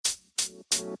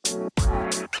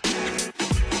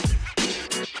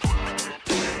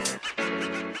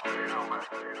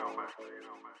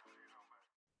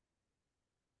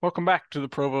Welcome back to the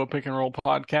Provo Pick and Roll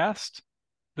podcast.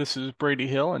 This is Brady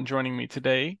Hill, and joining me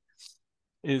today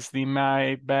is the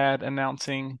My Bad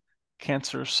announcing,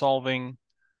 cancer solving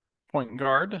point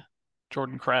guard,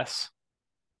 Jordan Kress.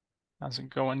 How's it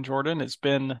going, Jordan? It's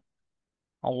been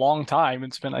a long time.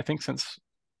 It's been, I think, since,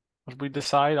 what did we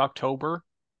decide, October?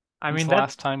 I Since mean, the that's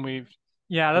last time we've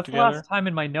yeah, got that's the together. last time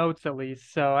in my notes at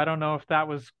least. So I don't know if that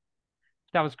was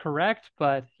correct,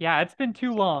 but yeah, it's been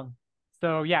too long.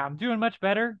 So yeah, I'm doing much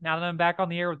better now that I'm back on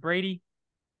the air with Brady.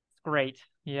 It's great.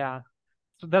 Yeah.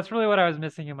 So that's really what I was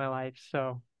missing in my life.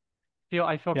 So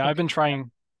I feel Yeah, completely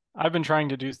better. I've been trying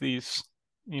to do these,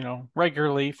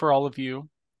 regularly for all of you.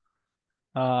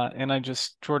 And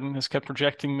Jordan has kept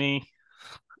rejecting me,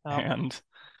 Oh, and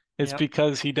it's yep.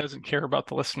 because he doesn't care about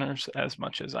the listeners as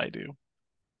much as I do. But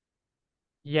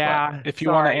Yeah, if you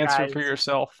want to sorry answer for guys.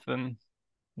 yourself, then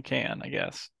you can, I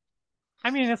guess.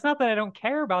 I mean, it's not that I don't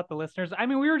care about the listeners. I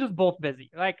mean, we were just both busy.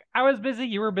 Like I was busy,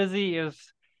 you were busy.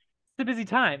 It's a busy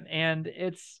time, and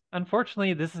it's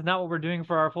unfortunately this is not what we're doing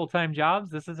for our full-time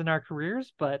jobs. This isn't our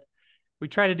careers, but we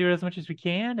try to do it as much as we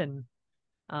can, and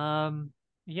um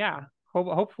yeah,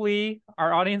 hopefully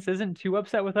our audience isn't too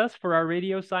upset with us for our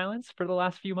radio silence for the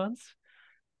last few months.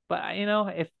 But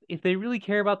if they really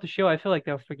care about the show, I feel like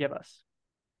they'll forgive us.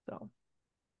 So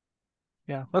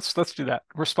Yeah, let's do that.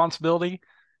 Responsibility,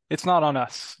 it's not on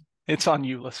us. It's on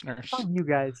you, listeners. you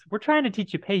guys, we're trying to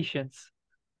teach you patience.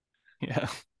 Yeah.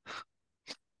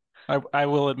 I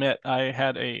will admit I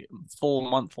had a full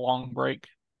month long break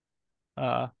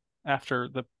uh after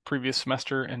the previous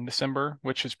semester in December,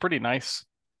 which is pretty nice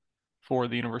for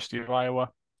the University of Iowa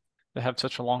to have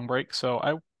such a long break. So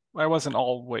I wasn't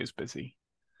always busy,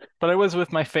 but I was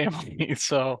with my family,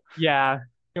 so Yeah, I'm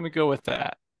gonna go with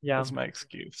that yeah. as my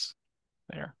excuse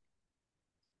there.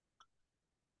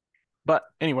 But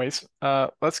anyways,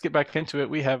 let's get back into it.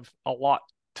 We have a lot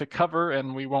to cover,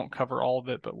 and we won't cover all of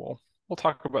it, but we'll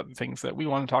talk about the things that we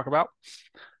want to talk about.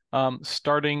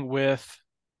 Starting with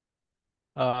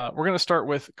we're going to start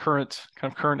with current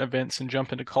events and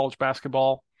jump into college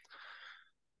basketball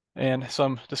and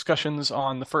some discussions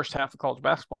on the first half of college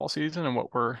basketball season and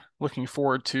what we're looking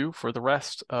forward to for the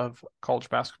rest of college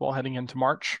basketball heading into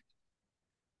March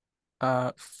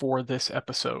for this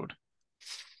episode.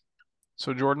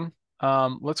 So Jordan,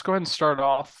 let's go ahead and start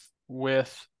off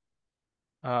with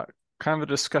uh, kind of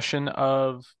a discussion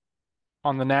of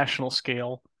on the national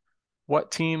scale,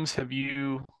 what teams have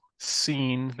you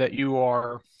seen that you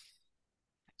are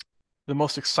the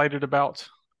most excited about,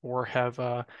 or have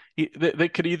they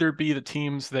could either be the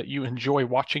teams that you enjoy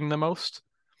watching the most,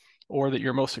 or that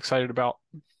you're most excited about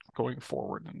going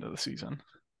forward into the season?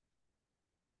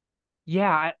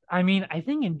 Yeah, I mean, I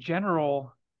think in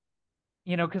general,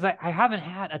 because I haven't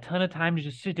had a ton of time to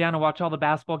just sit down and watch all the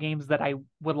basketball games that I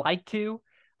would like to.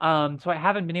 So I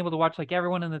haven't been able to watch like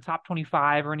everyone in the top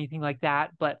 25 or anything like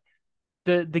that. But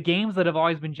the games that have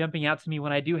always been jumping out to me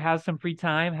when I do have some free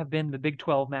time have been the Big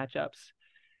 12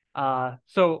 matchups.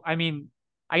 So I mean,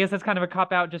 I guess that's kind of a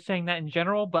cop out just saying that in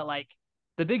general, but like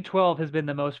the Big 12 has been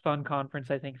the most fun conference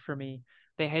I think for me.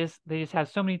 They just have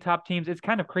so many top teams. It's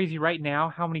kind of crazy right now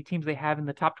how many teams they have in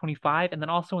the top 25 and then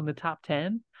also in the top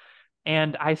 10.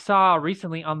 And I saw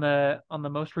recently on the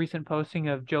most recent posting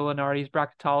of Joe Lenardi's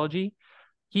bracketology,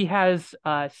 he has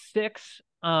six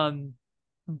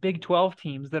Big 12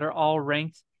 teams that are all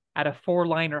ranked at a four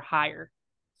line or higher.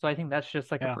 So I think that's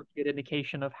just like a Yeah. pretty good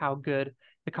indication of how good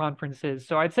the conference is.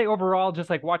 So I'd say overall, just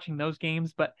like watching those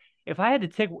games. But if I had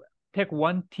to pick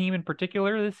one team in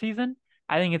particular this season,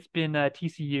 I think it's been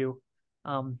TCU.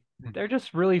 Um, they're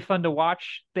just really fun to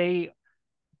watch.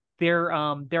 Their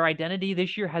identity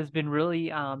this year has been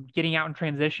really getting out in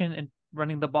transition and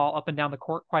running the ball up and down the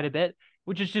court quite a bit,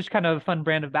 which is just kind of a fun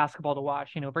brand of basketball to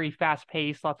watch. Very fast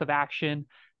paced, lots of action,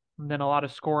 and then a lot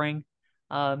of scoring.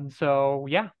 So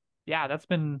yeah, that's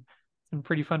been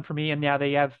pretty fun for me. And yeah,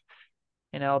 they have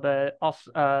the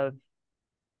also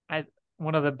I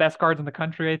one of the best guards in the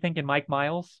country, I think, in Mike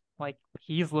Miles. Like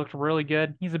he's looked really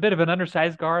good. He's a bit of an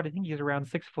undersized guard. I think he's around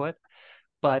 6 foot,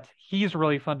 but he's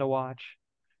really fun to watch.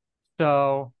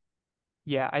 So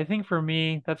yeah, I think for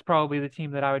me, that's probably the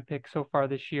team that I would pick so far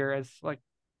this year as like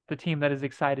the team that has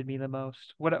excited me the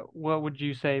most. What would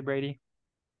you say, Brady?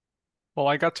 Well,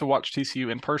 I got to watch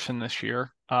TCU in person this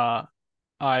year.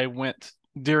 I went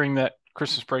during that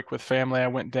Christmas break with family. I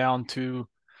went down to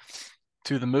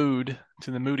the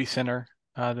Moody Center,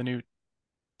 the new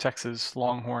Texas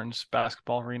Longhorns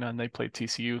basketball arena, and they played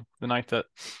TCU the night that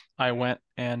I went.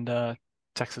 And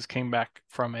Texas came back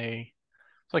from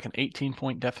like an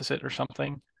 18-point deficit or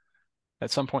something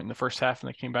at some point in the first half, and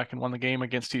they came back and won the game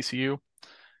against TCU.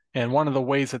 And one of the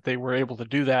ways that they were able to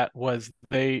do that was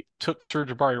they took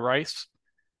Jabari Rice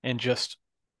and just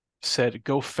said,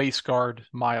 "Go face guard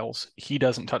Miles. He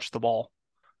doesn't touch the ball."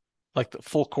 Like the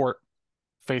full court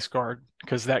face guard,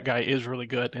 because that guy is really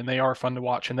good and they are fun to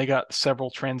watch. And they got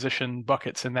several transition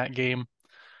buckets in that game.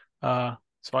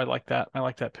 So I like that. I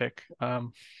like that pick.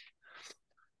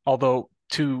 Although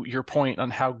to your point on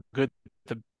how good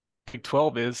the Big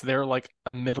 12 is, they're like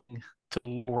a middle to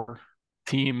lower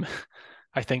team,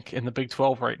 I think, in the Big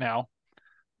 12 right now.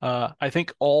 I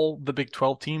think all the Big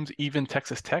 12 teams, even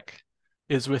Texas Tech,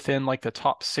 is within like the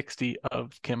top 60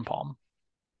 of Kim Palm.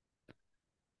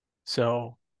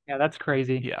 So Yeah, that's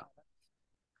crazy. yeah,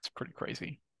 it's pretty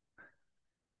crazy.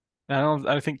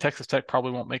 I think Texas Tech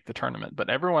probably won't make the tournament, but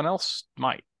everyone else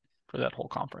might for that whole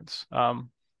conference.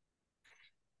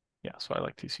 Yeah, so I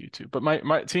like TCU too. But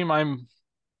my team I'm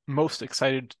most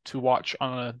excited to watch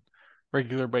on a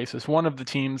regular basis, one of the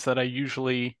teams that I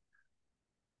usually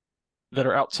that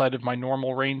are outside of my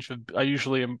normal range of, I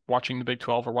usually am watching the Big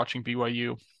 12 or watching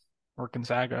BYU or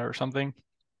Gonzaga or something.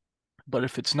 But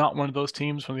if it's not one of those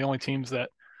teams, one of the only teams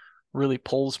that really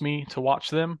pulls me to watch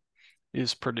them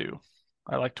is Purdue.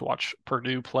 I like to watch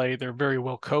Purdue play. They're very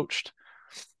well coached.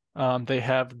 They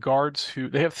have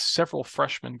they have several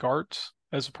freshman guards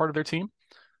as a part of their team,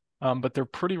 but they're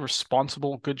pretty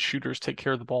responsible, good shooters, take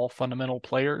care of the ball, fundamental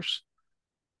players.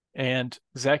 And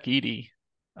Zach Edey,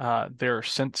 their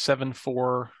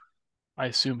 7'4", I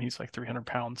assume he's like 300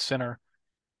 pounds center,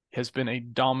 has been a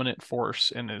dominant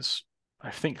force and is,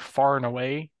 I think, far and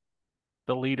away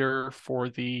the leader for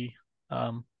the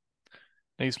um,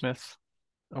 Naismith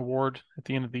Award at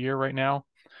the end of the year right now.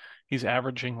 He's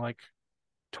averaging like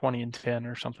 20 and 10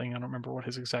 or something. I don't remember what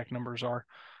his exact numbers are,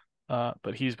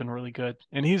 but he's been really good.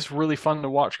 And he's really fun to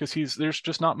watch because there's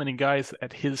just not many guys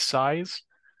at his size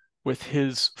with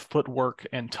his footwork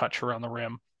and touch around the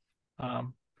rim.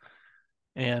 Um,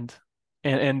 and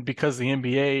and because the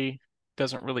NBA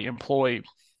doesn't really employ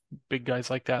big guys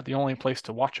like that, the only place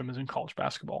to watch them is in college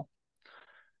basketball.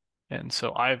 And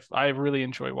so I really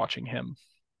enjoy watching him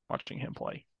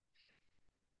play.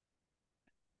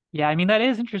 Yeah, I mean that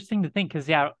is interesting to think because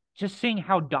yeah, just seeing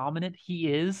how dominant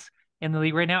he is in the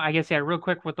league right now. I guess yeah, real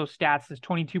quick with those stats is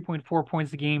 22.4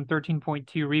 points a game,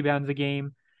 13.2 rebounds a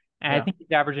game, and I Yeah, think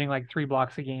he's averaging like 3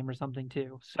 blocks a game or something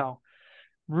too. So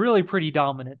really pretty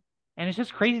dominant. And it's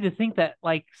just crazy to think that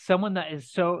like someone that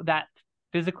is so that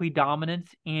physically dominant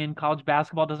in college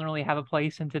basketball doesn't really have a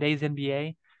place in today's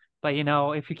NBA. But you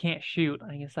know, if you can't shoot,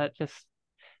 I guess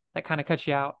that kind of cuts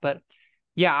you out. But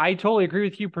yeah, I totally agree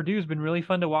with you. Purdue's been really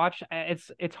fun to watch.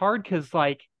 It's hard because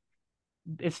like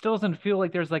it still doesn't feel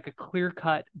like there's like a clear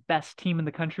cut best team in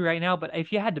the country right now. But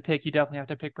if you had to pick, you definitely have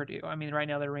to pick Purdue. I mean, right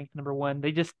now they're ranked number one.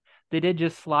 They did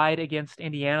just slide against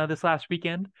Indiana this last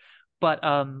weekend, but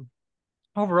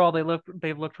overall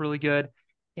they've looked really good.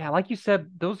 Yeah, like you said,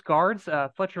 those guards,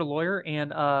 Fletcher Lawyer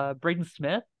and Braden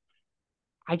Smith.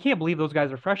 I can't believe those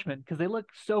guys are freshmen because they look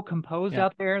so composed yeah,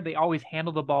 out there. They always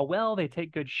handle the ball well. They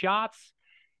take good shots.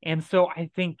 And so I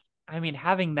think, I mean,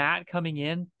 having that coming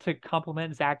in to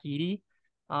complement Zach Edey,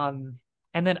 um,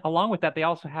 and then along with that, they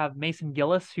also have Mason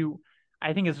Gillis, who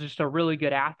I think is just a really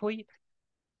good athlete.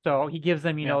 So he gives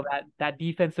them, you yeah, know, that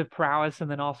defensive prowess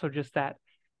and then also just that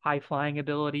high flying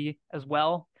ability as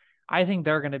well. I think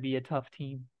they're going to be a tough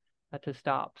team to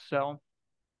stop. So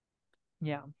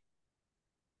yeah.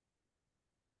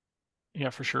 yeah,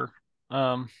 for sure.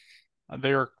 Um,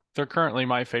 they're currently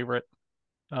my favorite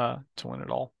to win it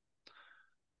all.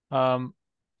 Um,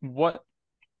 what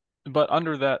but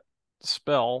under that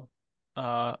spell,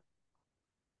 uh,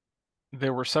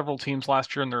 there were several teams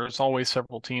last year, and there's always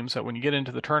several teams that when you get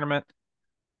into the tournament,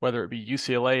 whether it be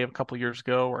UCLA a couple years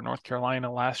ago or North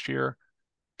Carolina last year,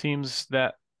 teams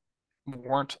that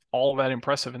weren't all that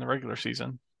impressive in the regular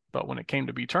season, but when it came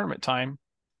to be tournament time,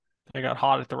 they got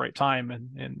hot at the right time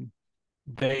and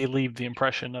they leave the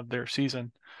impression of their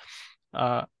season.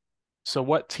 Uh, so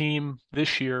what team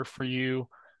this year for you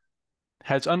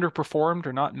has underperformed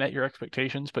or not met your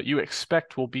expectations, but you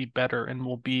expect will be better and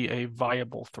will be a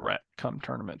viable threat come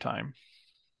tournament time?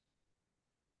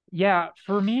 Yeah,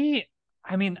 for me,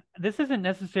 I mean, this isn't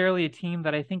necessarily a team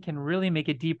that I think can really make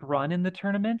a deep run in the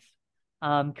tournament.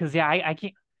 Because yeah, I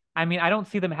can't. I mean, I don't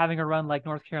see them having a run like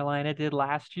North Carolina did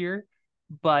last year.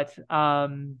 But for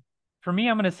me,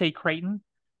 I'm going to say Creighton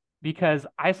because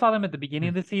I saw them at the beginning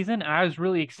Hmm. of the season and I was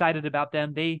really excited about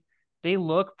them. They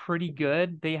look pretty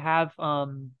good. They have a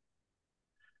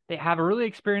really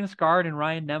experienced guard in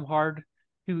Ryan Nemhard,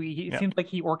 it Yeah. seems like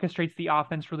he orchestrates the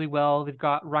offense really well. They've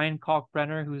got Ryan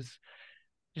Kalkbrenner, who's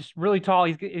just really tall.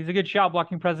 He's a good shot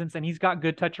blocking presence, and he's got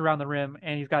good touch around the rim,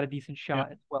 and he's got a decent Yeah.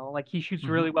 shot as well. Like he shoots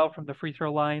Hmm. really well from the free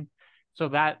throw line, so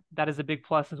that is a big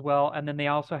plus as well. And then they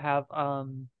also have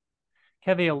Keve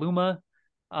Aluma,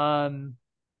 um,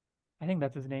 I think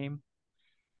that's his name.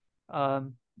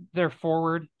 Um, their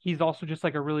forward, he's also just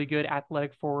like a really good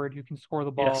athletic forward who can score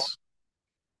the ball. Yes.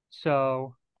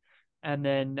 So, and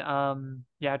then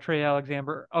yeah, Trey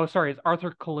Alexander. Oh, sorry, it's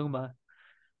Arthur Kaluma.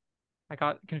 I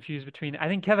got confused between. I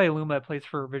think Keve Aluma plays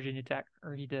for Virginia Tech,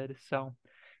 or he did. So,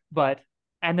 but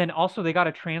and then also they got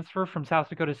a transfer from South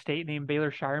Dakota State named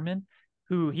Baylor Shireman,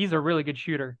 who he's a really good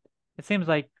shooter. It seems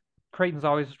like Creighton's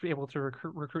always able to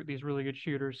recruit these really good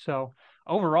shooters. So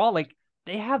overall, like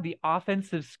they have the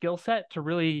offensive skill set to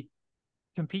really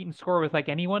compete and score with like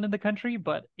anyone in the country.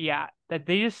 But yeah, that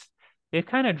they've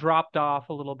kind of dropped off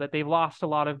a little bit. They've lost a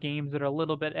lot of games that are a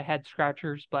little bit head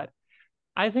scratchers. But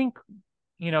I think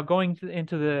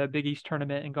into the Big East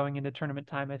tournament and going into tournament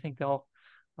time, I think they'll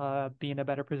be in a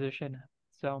better position.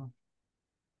 So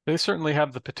They certainly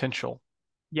have the potential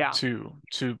yeah, to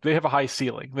they have a high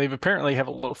ceiling. They've apparently have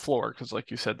a low floor because like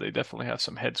you said, they definitely have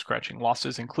some head scratching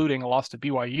losses, including a loss to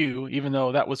BYU, even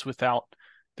though that was without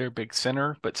their big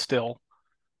center, but still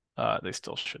they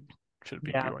still should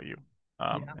beat yeah, BYU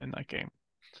yeah. in that game.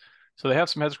 So they have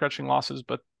some head scratching losses,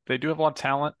 but they do have a lot of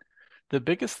talent. The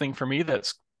biggest thing for me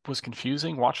that was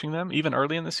confusing watching them, even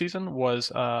early in the season,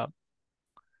 was what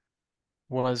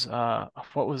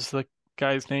was the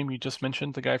guy's name you just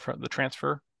mentioned? The guy from the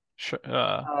transfer,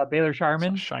 Baylor it's not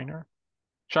Shireman. Shiner,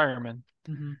 Shireman.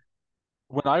 Hmm.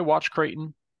 When I watched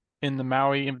Creighton in the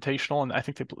Maui Invitational, and I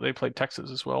think they played Texas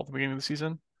as well at the beginning of the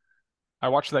season, I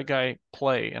watched that guy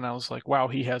play, and I was like, wow,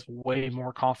 he has way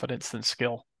more confidence than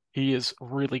skill. He is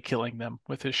really killing them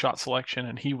with his shot selection,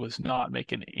 and he was not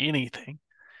making anything.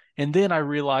 And then I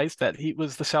realized that he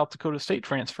was the South Dakota State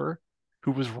transfer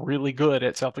who was really good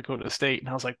at South Dakota State. And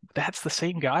I was like, that's the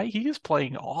same guy? He is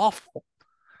playing awful.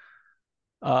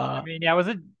 I Uh, mean, yeah, was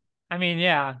it? I mean,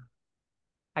 yeah.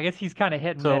 I guess he's kind of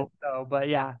hit and miss so though, but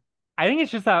yeah. I think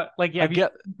it's just that like yeah, I have you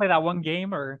get played that one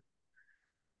game or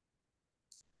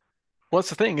what's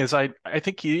the thing is I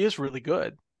think he is really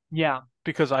good yeah,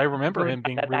 because I remember really him bad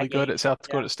being at that really good game. at South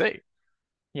Yeah. Dakota State.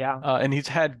 Yeah. And he's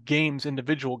had games,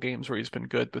 individual games where he's been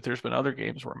good, but there's been other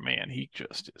games where, man, he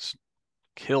just is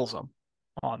kills them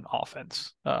on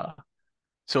offense. But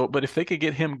if they could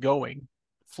get him going,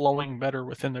 flowing better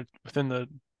within the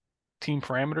team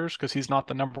parameters, because he's not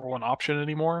the number one option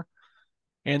anymore,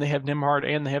 and they have Nimhard,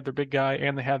 and they have their big guy,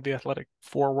 and they have the athletic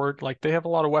forward, like they have a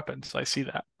lot of weapons. I see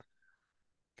that.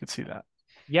 Could see that.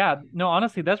 Yeah, no,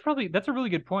 honestly, that's a really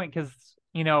good point because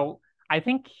I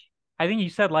think I think you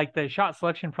said like the shot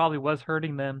selection probably was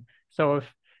hurting them. So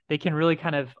if they can really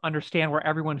kind of understand where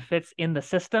everyone fits in the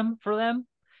system for them,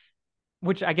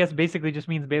 which I guess basically just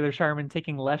means Baylor Sharman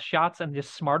taking less shots and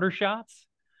just smarter shots.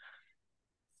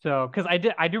 So because I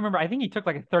do remember I think he took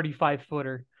like a 35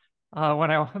 footer when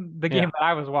I the game Yeah. that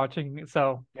I was watching.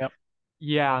 So Yep.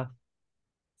 yeah,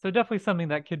 so definitely something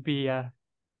that could be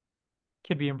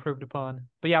improved upon.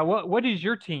 But yeah, what is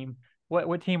your team?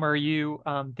 What team are you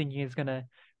thinking is gonna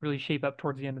really shape up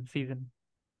towards the end of the season?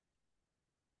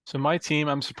 So my team,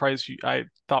 I'm surprised I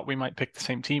thought we might pick the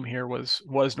same team here was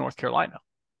North Carolina.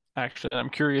 Actually, I'm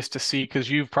curious to see because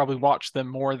you've probably watched them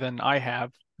more than I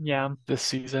have Yeah, this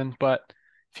season. But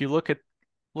if you look at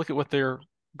what they're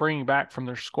bringing back from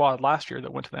their squad last year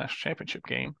that went to the national championship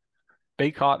game,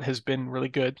 Baycott has been really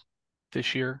good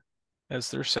this year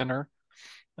as their center.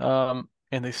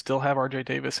 And they still have RJ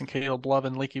Davis and Caleb Love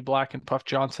and Leaky Black and Puff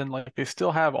Johnson. Like they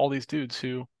still have all these dudes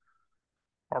who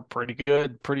are pretty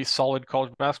good, pretty solid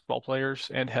college basketball players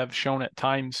and have shown at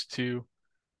times to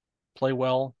play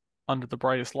well under the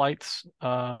brightest lights.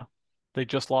 They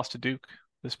just lost to Duke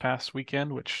this past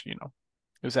weekend, which, it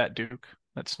was at Duke.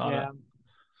 That's yeah.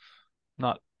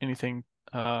 not anything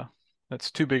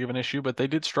that's too big of an issue, but they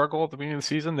did struggle at the beginning of the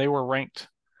season. They were ranked,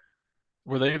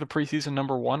 were they the preseason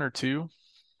number one or two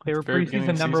They at the were very beginning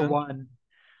of preseason the number season? one.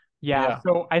 Yeah, Yeah,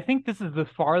 so I think this is the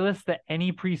farthest that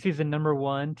any preseason number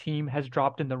one team has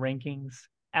dropped in the rankings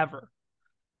ever,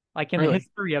 like in the really.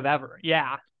 history of ever.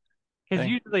 Yeah, because Dang.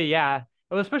 usually, yeah,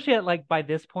 well, especially at like by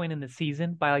this point in the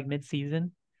season, by like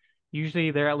mid-season,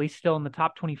 usually they're at least still in the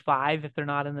top 25 if they're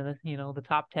not in the the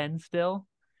top 10 still.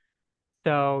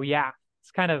 So yeah,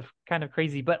 it's kind of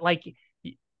crazy, but like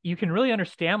you can really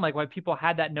understand like why people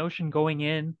had that notion going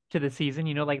in to the season.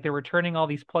 Like they're returning all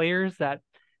these players that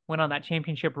went on that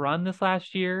championship run this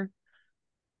last year.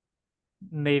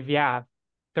 And they've yeah.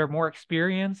 they're more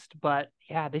experienced, but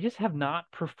yeah, they just have not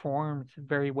performed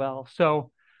very well.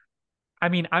 So, I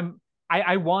mean,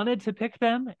 I wanted to pick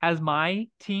them as my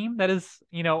team that is,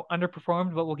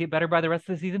 underperformed, but will get better by the rest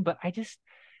of the season. But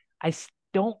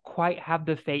don't quite have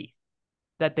the faith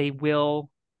that they will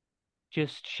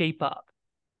just shape up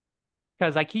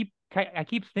because I keep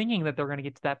thinking that they're going to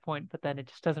get to that point, but then it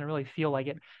just doesn't really feel like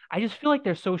it. I just feel like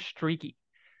they're so streaky,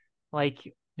 like,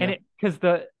 and Yeah. it because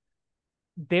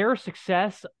their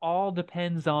success all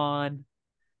depends on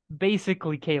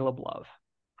basically Caleb Love,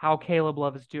 how Caleb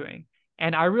Love is doing.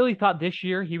 And I really thought this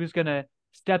year he was going to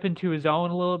step into his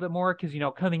own a little bit more because,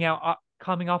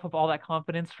 coming off of all that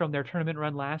confidence from their tournament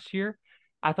run last year,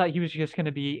 I thought he was just going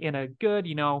to be in a good,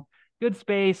 good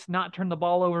space, not turn the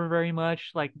ball over very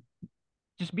much, like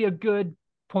just be a good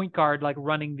point guard, like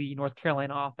running the North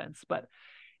Carolina offense. But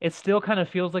it still kind of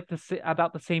feels like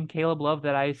about the same Caleb Love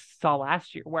that I saw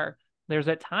last year, where there's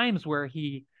at times where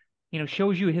he,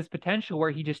 shows you his potential,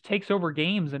 where he just takes over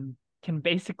games and can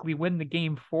basically win the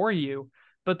game for you.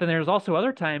 But then there's also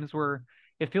other times where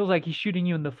it feels like he's shooting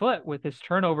you in the foot with his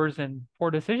turnovers and poor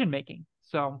decision making.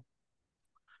 So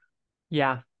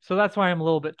yeah, so that's why I'm a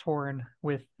little bit torn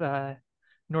with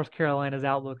North Carolina's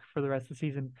outlook for the rest of the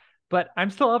season. But I'm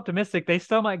still optimistic. They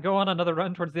still might go on another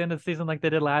run towards the end of the season like they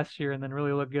did last year, and then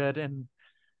really look good and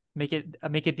make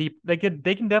it deep. They can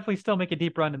definitely still make a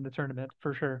deep run in the tournament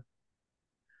for sure.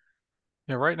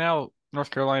 Yeah, right now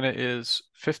North Carolina is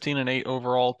 15-8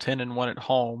 overall, 10-1 at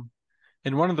home.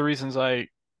 And one of the reasons I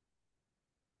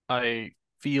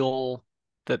feel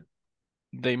that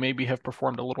they maybe have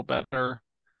performed a little better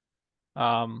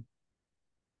um,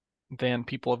 than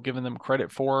people have given them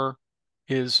credit for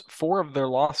is four of their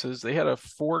losses. They had a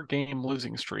four-game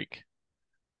losing streak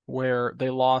where they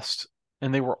lost,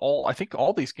 and they were all, I think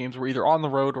all these games were either on the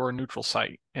road or a neutral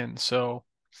site. And so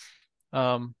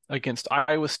against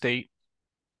Iowa State,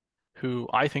 who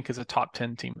I think is a top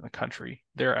 10 team in the country,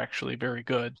 they're actually very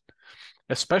good,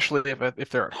 especially if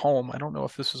they're at home. I don't know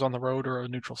if this is on the road or a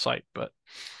neutral site,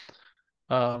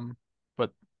 um,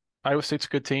 but Iowa State's a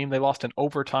good team. They lost in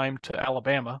overtime to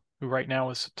Alabama, who right now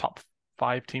is a top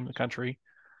five team in the country.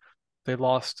 They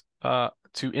lost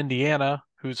to Indiana,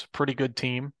 who's a pretty good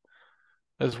team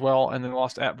as well, and then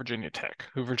lost at Virginia Tech,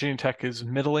 who Virginia Tech is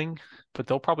middling, but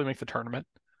they'll probably make the tournament.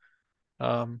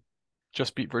 Um,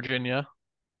 just beat Virginia,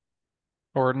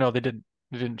 or no, they didn't.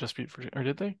 They didn't just beat Virginia, or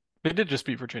did they? They did just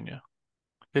beat Virginia.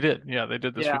 They did. Yeah, they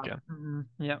did this Yeah. weekend.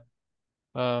 Yeah.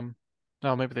 Um,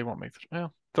 no, maybe they won't make the.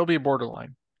 Well, they'll be a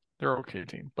borderline. They're an okay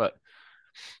team, but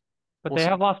But we'll they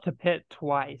have see. lost to Pitt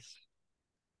twice.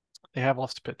 They have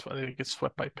lost to Pitt. They get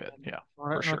swept by Pitt. Yeah, for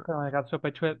North sure. Carolina got swept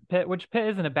by Pitt, which Pitt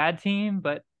isn't a bad team,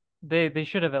 but they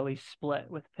should have at least split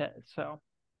with Pitt. So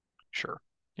Sure.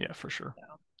 Yeah, for sure.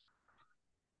 yeah.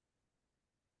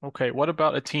 Okay, what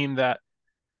about a team that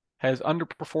has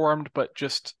underperformed, but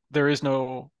just there is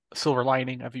no silver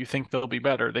lining of you think they'll be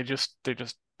better. They just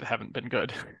haven't been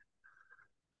good.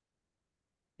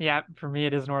 Yeah, for me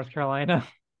it is North Carolina.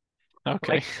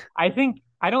 Okay. Like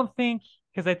I don't think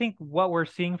because I think what we're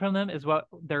seeing from them is what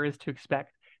there is to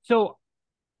expect. So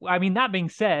I mean that being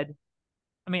said,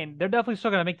 I mean they're definitely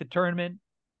still gonna make the tournament.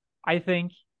 I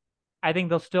think I think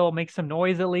they'll still make some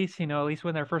noise at least, at least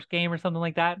win their first game or something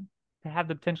like that to have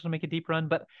the potential to make a deep run.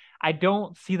 But I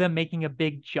don't see them making a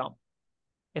big jump,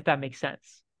 if that makes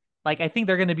sense. Like I think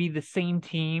they're gonna be the same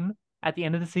team at the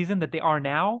end of the season that they are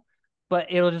now, but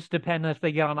it'll just depend if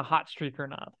they get on a hot streak or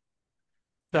not.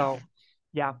 So,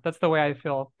 yeah, that's the way I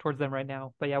feel towards them right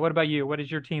now. But yeah, what about you? What is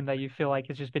your team that you feel like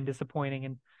has just been disappointing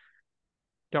and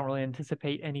don't really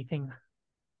anticipate anything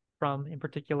from in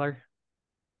particular?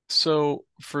 So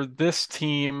for this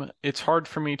team, it's hard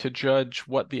for me to judge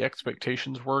what the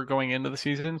expectations were going into the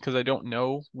season because I don't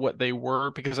know what they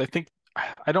were because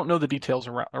I don't know the details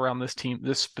around this team,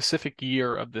 this specific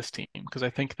year of this team because I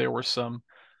think there were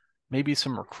maybe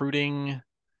some recruiting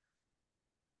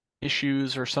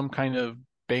issues or some kind of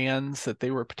bans that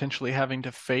they were potentially having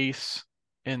to face,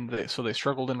 and so they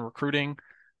struggled in recruiting.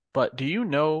 But do you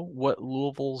know what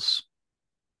Louisville's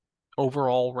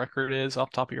overall record is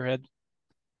off the top of your head?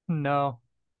 No.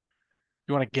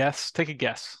 You want to guess? Take a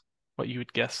guess what you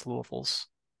would guess Louisville's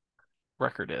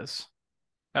record is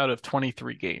out of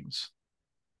 23 games.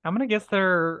 I'm gonna guess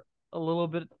they're a little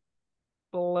bit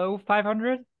below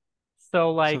 500. So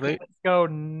So like they, let's go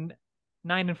 9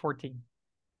 and 14.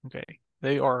 okay,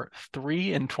 they are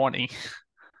 3-20.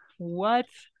 What?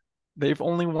 They've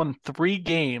only won three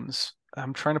games.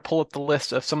 I'm trying to pull up the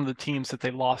list of some of the teams that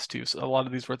they lost to. So a lot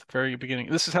of these were at the very beginning.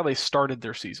 This is how they started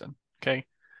their season. Okay.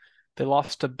 They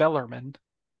lost to Bellarmine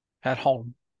at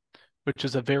home. which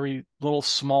is a very little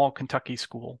small Kentucky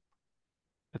school.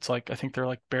 It's like I think they're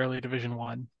like barely Division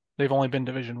One. They've only been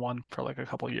Division One for like a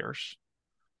couple years.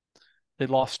 They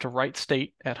lost to Wright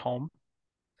State at home.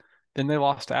 Then they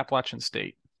lost to Appalachian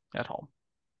State at home.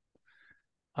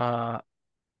 Uh,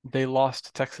 they lost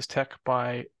to Texas Tech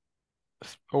by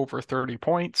over 30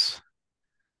 points.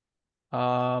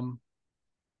 Um,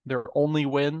 their only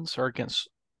wins are against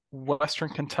Western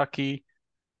Kentucky,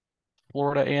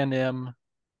 Florida A&M,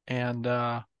 and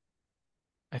I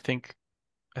think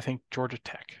I think Georgia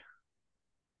Tech.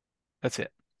 That's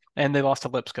it. And they lost to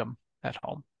Lipscomb at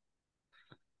home.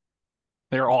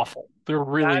 They're awful. They're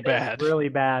really That is bad. really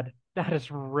bad. That is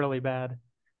really bad.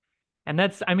 And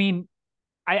that's, I mean,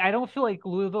 I don't feel like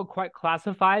Louisville quite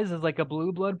classifies as like a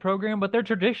blue blood program, but they're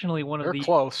traditionally one of They're the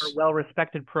more close.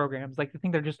 well-respected programs. Like I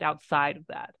think they're just outside of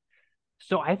that.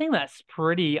 So I think that's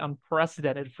pretty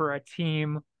unprecedented for a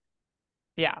team,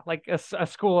 yeah, like a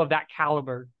school of that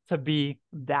caliber to be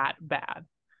that bad.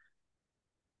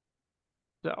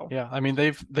 So Yeah, I mean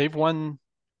they've won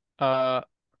I'm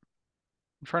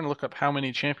trying to look up how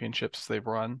many championships they've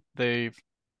run. They've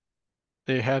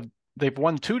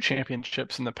won two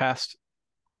championships in the past,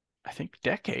 I think,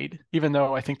 decade, even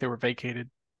though I think they were vacated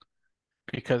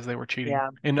because they were cheating. yeah,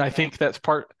 And I think that's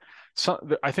part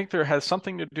I think there has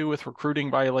something to do with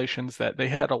recruiting violations that they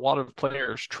had a lot of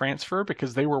players transfer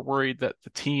because they were worried that the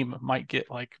team might get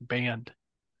like banned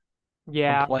from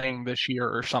yeah. playing this year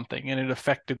or something, and it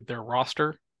affected their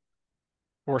roster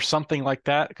or something like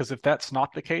that. Because if that's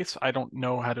not the case, I don't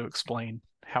know how to explain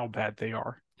how bad they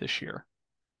are this year.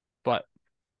 But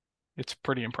it's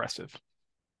pretty impressive.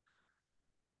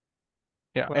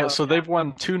 Yeah, and Well, so they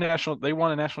won a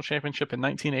national championship in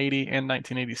 1980 and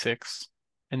 1986,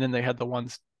 and then they had the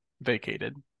ones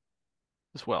vacated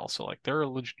as well. So like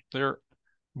they're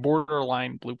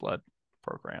borderline blue blood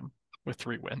program with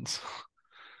 3 wins.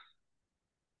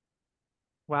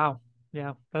 wow.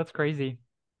 Yeah, that's crazy.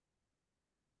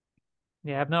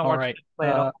 Yeah, I've not All watched right. it play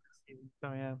at all this season.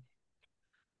 So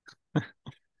yeah.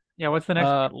 Yeah, what's the next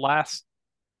one?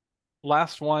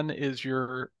 Last one is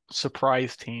your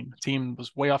surprise team. Team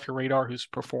was way off your radar who's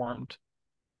performed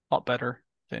a lot better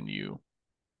than you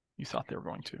thought they were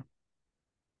going to.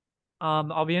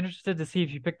 I'll be interested to see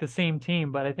if you pick the same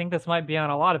team, but I think this might be on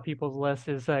a lot of people's list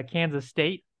is Kansas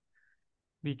State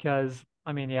because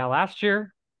I mean, yeah, last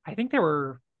year I think they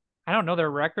were I don't know their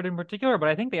record in particular, but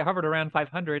I think they hovered around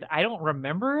 500. I don't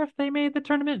remember if they made the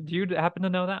tournament. Do you happen to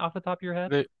know that off the top of your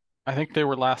head? They I think they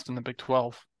were last in the Big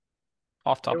 12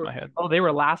 off the They top of were my head. Oh, they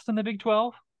were last in the Big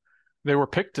 12? They were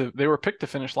picked to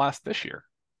finish last this year,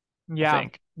 I Yeah.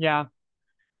 think. Yeah.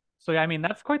 So yeah, I mean,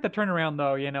 that's quite the turnaround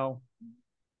though,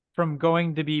 from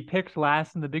going to be picked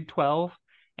last in the Big 12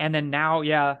 and then now,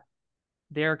 yeah,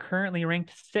 they're currently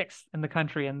ranked sixth in the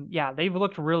country, and yeah, they've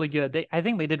looked really good. I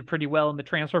think they did pretty well in the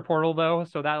transfer portal though,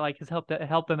 so that like has helped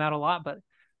them out a lot. But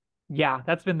yeah,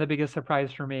 that's been the biggest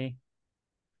surprise for me.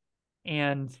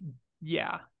 And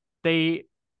yeah, they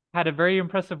had a very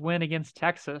impressive win against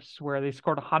Texas where they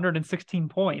scored 116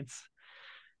 points,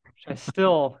 which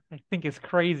I think is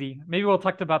crazy. Maybe we'll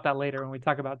talk about that later when we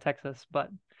talk about Texas. But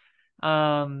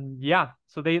yeah,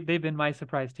 so they've been my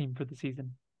surprise team for the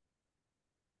season.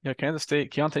 Yeah, Kansas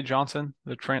State, Keontae Johnson,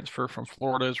 the transfer from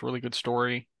Florida is a really good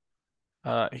story.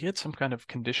 He had some kind of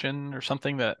condition or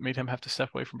something that made him have to step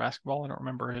away from basketball. I don't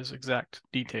remember his exact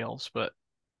details,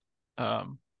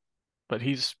 um, but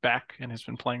he's back and has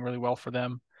been playing really well for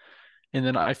them. And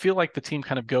then I feel like the team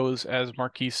kind of goes as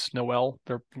Marquise Noel,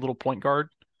 their little point guard,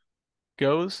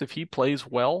 goes. If he plays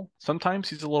well, sometimes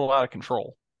he's a little out of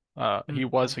control. He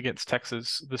Mhm. was against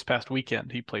Texas this past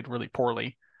weekend. He played really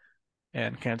poorly,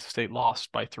 and Kansas State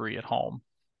lost by 3 at home.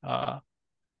 Uh,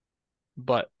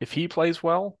 but if he plays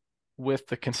well with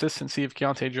the consistency of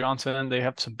Keontae Johnson, they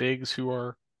have some bigs who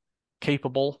are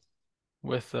capable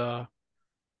with that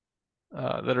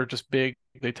are just big.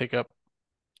 They take up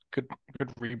good good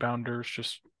rebounders,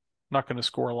 just not going to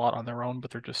score a lot on their own,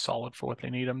 but they're just solid for what they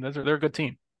need them. They're a good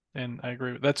team, and I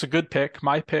agree. That's a good pick.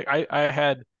 My pick, I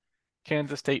had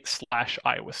Kansas State slash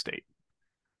Iowa State.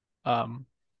 Um,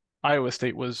 Iowa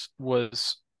State was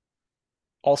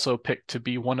also picked to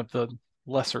be one of the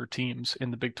lesser teams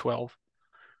in the Big 12.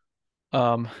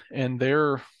 And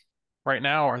they're right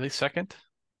now, are they second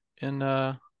in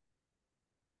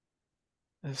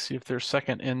let's see if they're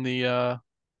second in the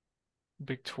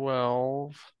Big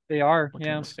 12. They are, Looking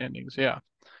at yeah. the standings. Yeah.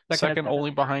 Second Second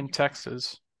only attendance. behind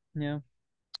Texas. Yeah.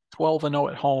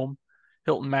 12-0 at home.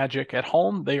 Hilton Magic at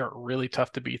home, they are really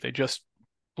tough to beat. They just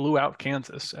blew out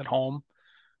Kansas at home.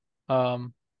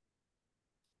 Um,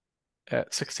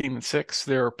 at 16-6,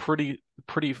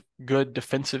 pretty good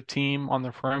defensive team on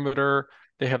the perimeter.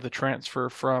 They have the transfer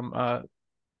from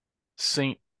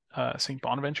Saint Saint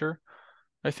Bonaventure,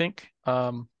 I think.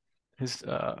 His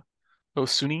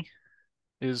Osuni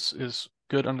is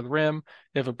good under the rim.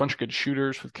 They have a bunch of good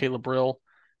shooters with Caleb Brill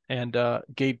and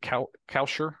Gabe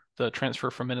Kalsher, the transfer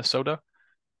from Minnesota.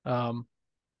 Um,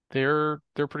 they're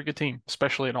a pretty good team,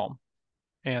 especially at home,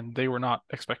 and they were not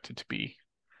expected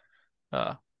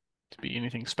uh, to be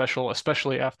anything special,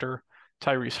 especially after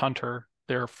Tyrese Hunter,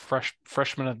 their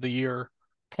freshman of the year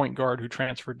point guard who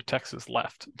transferred to Texas,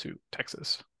 left to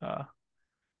Texas,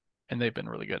 and they've been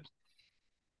really good.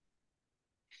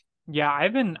 Yeah,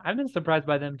 I've been surprised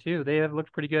by them too. They have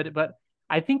looked pretty good, but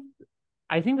I think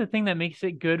I think the thing that makes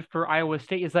it good for Iowa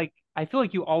State is like I feel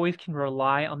like you always can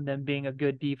rely on them being a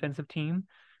good defensive team.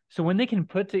 So when they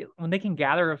can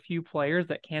gather a few players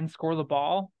that can score the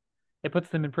ball, it puts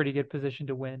them in pretty good position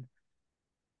to win.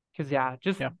 Because yeah,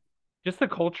 Yeah, just the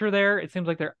culture there, it seems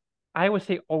like they're Iowa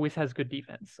State always has good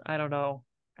defense. I don't know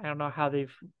how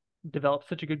they've developed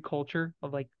such a good culture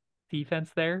of like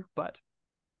defense there, but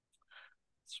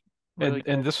it's really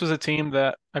and good. this was a team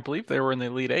that I believe they were in the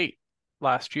Elite Eight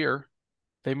last year.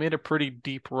 They made a pretty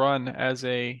deep run as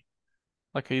a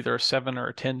like either a 7 or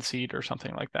a 10 seed or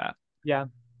something like that. Yeah.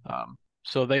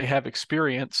 So they have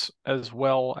experience as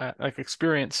well, like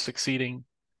experience succeeding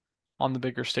on the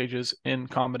bigger stages in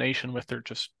combination with they're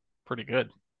just pretty good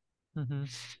hmm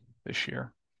this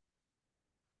year.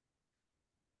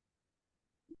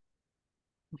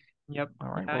 Yep. All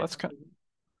right, well Yeah.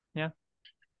 Yeah.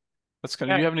 that's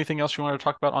kind of. Do Yeah. you have anything else you want to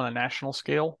talk about on a national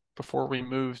scale before we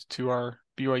move to our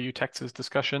BYU Texas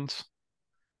discussions?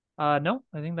 No,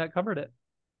 I think that covered it.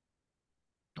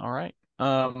 All right.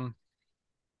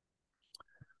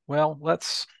 Well,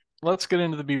 let's get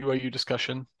into the BYU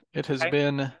discussion. It has Okay.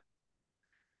 been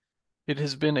it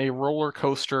has been a roller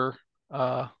coaster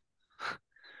uh,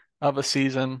 of a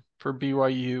season for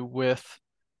BYU with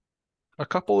a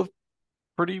couple of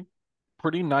pretty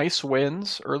pretty nice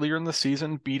wins earlier in the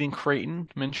season, beating Creighton,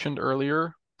 mentioned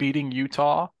earlier, beating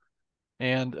Utah,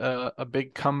 and a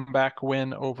big comeback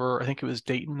win over, I think it was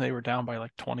Dayton. They were down by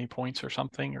like 20 points or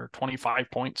something, or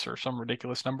 25 points or some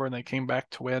ridiculous number, and they came back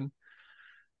to win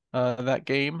that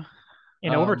game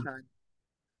In um, overtime.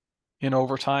 in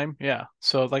overtime. Yeah,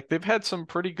 so like they've had some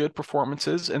pretty good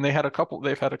performances, and they've had a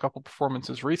couple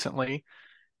performances recently.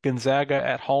 Gonzaga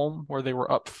at home, where they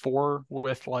were up four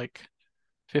with like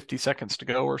 50 seconds to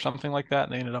go or something like that,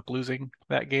 and they ended up losing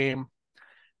that game,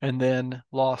 and then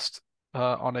lost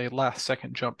on a last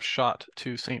second jump shot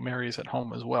to St. Mary's at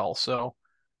home as well. So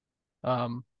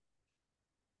um,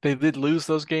 they did lose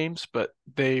those games, but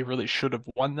they really should have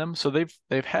won them. So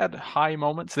they've had high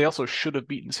moments. They also should have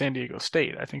beaten San Diego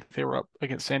State. I think they were up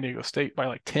against San Diego State by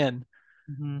like 10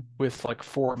 hmm with like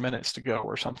 4 minutes to go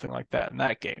or something like that in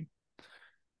that game.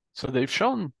 So they've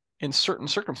shown in certain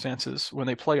circumstances when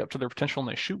they play up to their potential and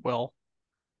they shoot well,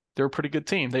 they're a pretty good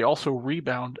team. They also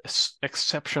rebound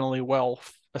exceptionally well,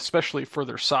 especially for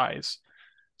their size.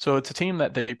 So it's a team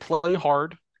that they play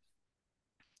hard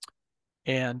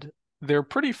and they're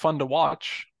pretty fun to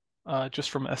watch,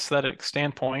 just from an aesthetic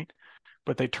standpoint.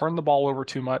 But they turn the ball over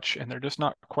too much and they're just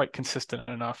not quite consistent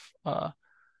enough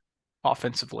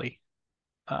offensively.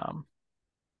 Um,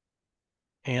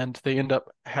 and they end up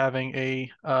having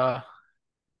a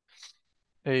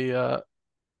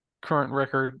current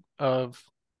record of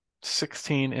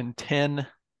 16-10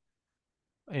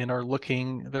 and are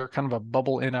looking, they're kind of a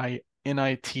bubble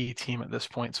NIT team at this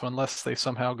point. So unless they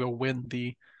somehow go win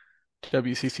the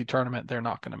WCC tournament, they're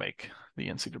not going to make the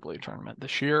NCAA tournament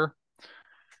this year.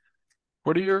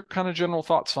 What are your kind of general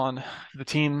thoughts on the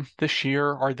team this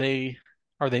year? Are they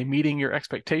meeting your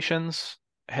expectations?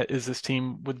 Is this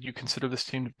team, would you consider this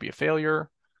team to be a failure?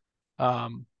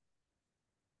 Um,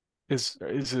 is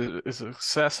a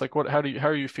success? Like how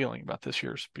are you feeling about this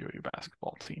year's BYU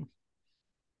basketball team?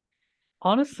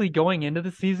 Honestly, going into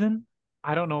the season,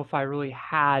 I don't know if I really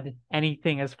had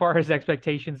anything as far as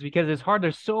expectations because it's hard.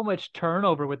 There's so much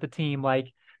turnover with the team.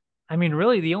 Like, I mean,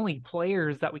 really, the only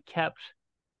players that we kept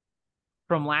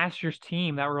from last year's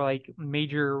team that were like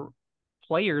major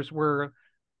players were,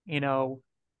 you know,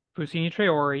 Fusini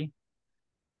Traore,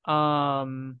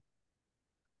 um,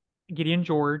 Gideon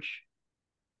George,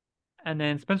 and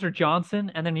then Spencer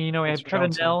Johnson, and then we have Spencer Trevin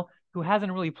Johnson? Bell, who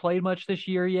hasn't really played much this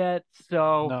year yet.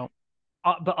 So, No.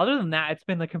 but other than that, it's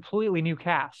been the completely new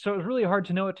cast. So it was really hard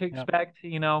to know what to Yeah. expect.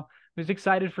 I was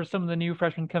excited for some of the new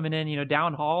freshmen coming in.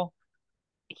 Down Hall,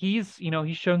 he's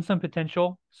shown some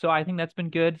potential. So I think that's been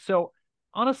good. So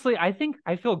honestly, I think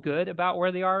I feel good about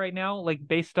where they are right now, like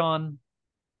based on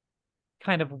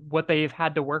kind of what they've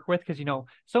had to work with because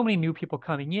so many new people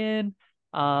coming in,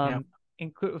 Yeah.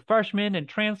 include freshmen and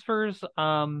transfers.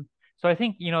 So I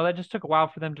think that just took a while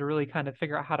for them to really kind of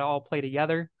figure out how to all play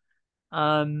together.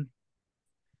 Um,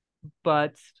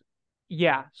 but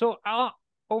yeah, so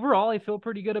overall, I feel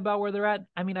pretty good about where they're at.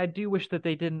 I mean, I do wish that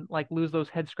they didn't like lose those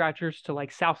head scratchers to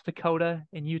like South Dakota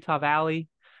and Utah Valley.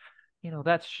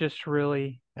 That's just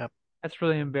really Yep. that's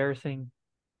really embarrassing.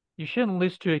 You shouldn't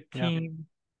lose to a Yep. team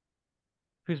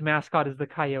whose mascot is the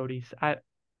Coyotes. I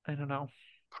don't know.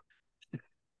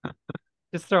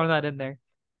 Just throwing that in there.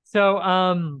 So,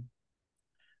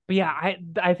 but yeah,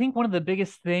 I think one of the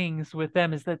biggest things with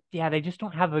them is that yeah, they just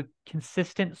don't have a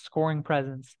consistent scoring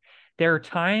presence. There are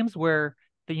times where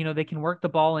they can work the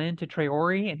ball into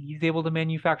Traore and he's able to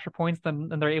manufacture points, then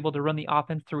and they're able to run the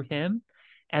offense through him.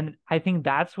 And I think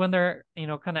that's when they're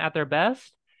kind of at their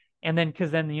best. And then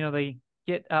because then they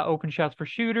get open shots for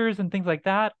shooters and things like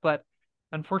that. But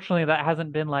unfortunately, that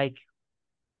hasn't been like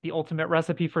the ultimate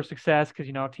recipe for success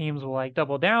because teams will like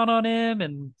double down on him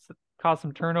and cause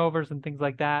some turnovers and things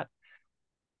like that.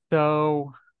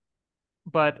 So,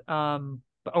 but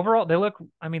overall, they look.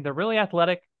 I mean, they're really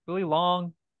athletic, really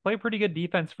long, play pretty good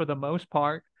defense for the most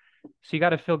part. So you got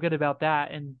to feel good about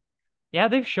that. And yeah,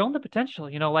 they've shown the potential.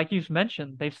 Like you've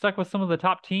mentioned, they've stuck with some of the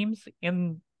top teams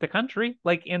in the country,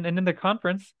 like in the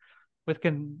conference with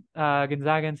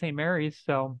Gonzaga and St. Mary's.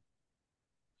 So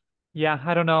yeah,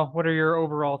 I don't know. What are your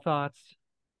overall thoughts?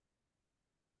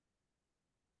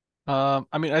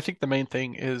 I mean, I think the main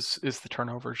thing is the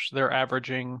turnovers. They're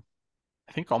averaging,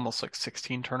 I think, almost like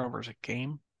 16 turnovers a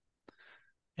game,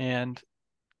 and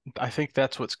I think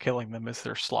that's what's killing them is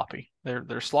they're sloppy.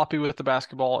 They're sloppy with the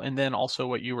basketball, and then also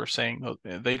what you were saying,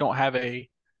 they don't have a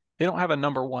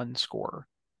number one scorer.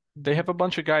 They Mhm. have a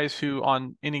bunch of guys who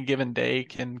on any given day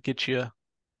can get you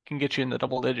in the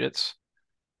double digits,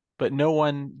 but no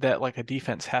one that like a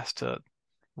defense has to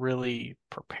really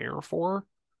prepare for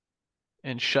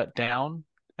and shut down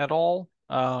at all.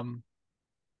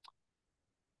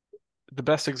 The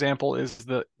best example is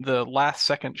the last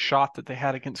second shot that they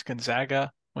had against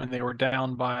Gonzaga when they were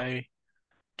down by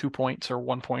 2 points or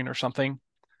 1 point or something.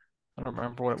 I don't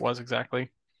remember what it was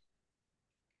exactly.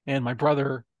 And my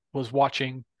brother was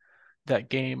watching that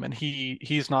game, and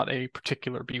he's not a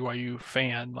particular BYU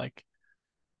fan. Like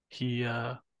he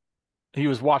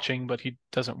was watching, but he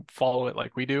doesn't follow it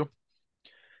like we do.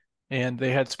 And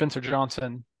they had Spencer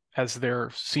Johnson as their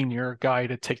senior guy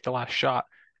to take the last shot,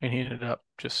 and he ended up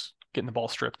just getting the ball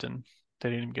stripped, and they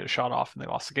didn't even get a shot off, and they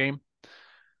lost the game.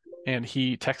 And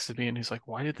he texted me, and he's like,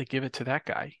 "Why did they give it to that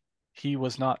guy? He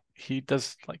does not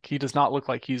look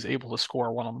like he's able to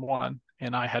score one on one."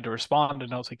 And I had to respond,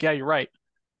 and I was like, "Yeah, you're right,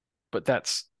 but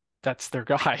that's their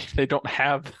guy. They don't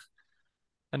have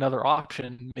another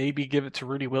option. Maybe give it to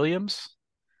Rudy Williams,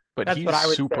 but That's he's what I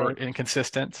would super say.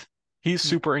 inconsistent. He's Yeah,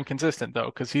 super inconsistent though,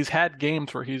 because he's had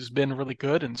games where he's been really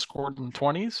good and scored in the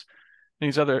 20s, and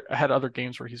he's other had other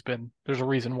games where he's been. There's a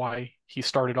reason why he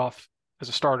started off as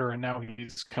a starter and now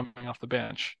he's coming off the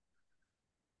bench.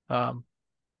 Um,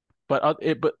 but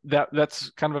that's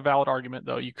kind of a valid argument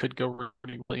though. You could go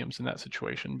Rudy Williams in that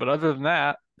situation, but other than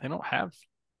that, they don't have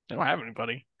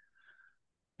anybody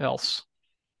else.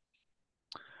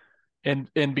 And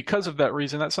because of that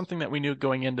reason, that's something that we knew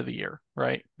going into the year,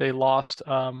 right? They lost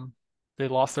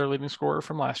their leading scorer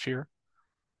from last year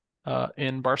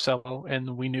in Barcelo,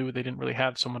 and we knew they didn't really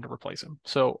have someone to replace him.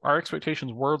 So our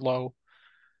expectations were low.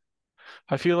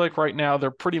 I feel like right now they're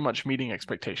pretty much meeting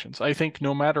expectations. I think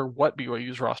no matter what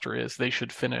BYU's roster is, they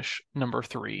should finish number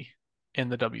three in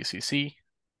the WCC.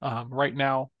 Right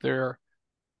now they're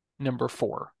number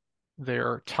four.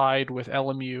 They're tied with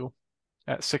LMU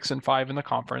at 6-5 in the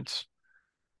conference.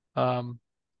 Um,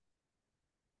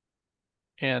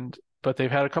 and but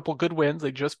they've had a couple good wins.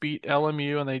 They just beat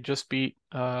LMU and they just beat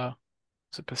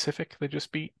is it Pacific? They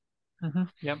just beat,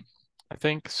 Yep. I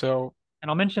think. So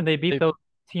And I'll mention they beat they those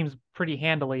teams pretty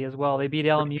handily as well. They beat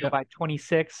LMU yeah, by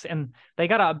 26, and they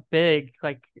got up big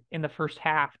like in the first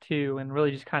half too, and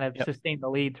really just kind of yeah, sustained the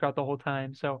lead throughout the whole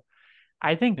time. So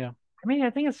I think, yeah. I mean, I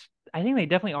think they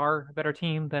definitely are a better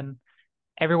team than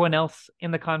everyone else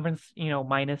in the conference,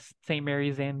 minus St.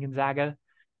 Mary's and Gonzaga.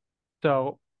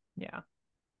 So yeah,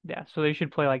 yeah. So they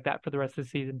should play like that for the rest of the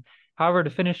season. However, to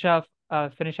finish out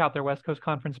their West Coast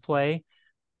Conference play,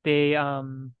 they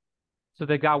so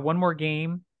they got one more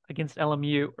game against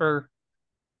LMU, or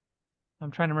I'm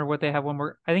trying to remember what they have one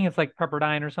more. I think it's like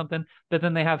Pepperdine or something. But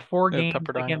then they have four They have games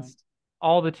Pepperdine on. against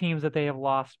all the teams that they have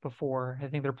lost before. I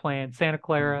think they're playing Santa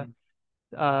Clara,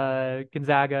 Mm-hmm.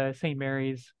 Gonzaga, St.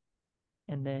 Mary's,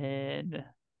 and then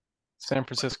San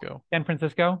Francisco. San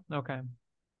Francisco. Okay.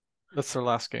 That's their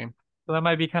last game. So that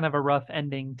might be kind of a rough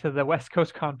ending to the West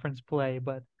Coast Conference play,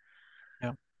 but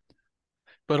Yeah.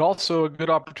 But also a good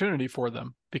opportunity for them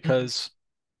mhm. because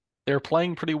they're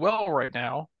playing pretty well right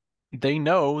now. They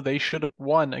know they should have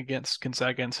won against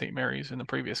Gonzaga and St. Mary's in the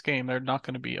previous game. They're not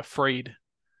going to be afraid,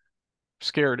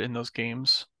 scared in those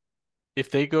games. If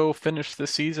they go finish the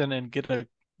season and get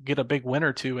a big win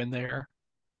or two in there,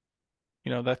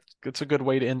 that's a good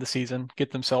way to end the season,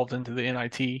 get themselves into the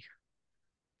NIT,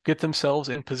 get themselves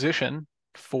in position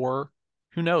for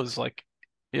who knows, like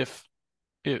if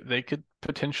they could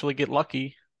potentially get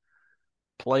lucky,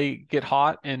 get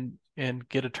hot and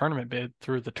get a tournament bid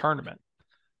through the tournament,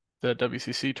 the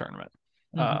WCC tournament.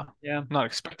 Uh, Yeah, not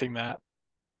expecting that,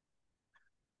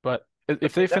 but but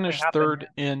if they could definitely finish happen. third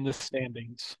in the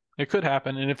standings, it could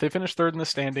happen. And if they finish third in the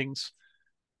standings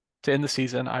to end the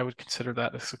season, I would consider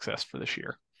that a success for this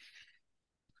year.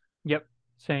 Yep,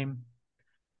 same.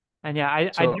 And yeah,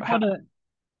 I So do want to.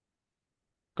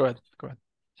 go ahead, go ahead.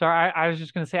 Sorry, I was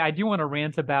just going to say I do want to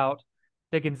rant about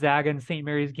the Gonzaga and St.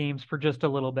 Mary's games for just a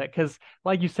little bit because,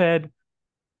 like you said,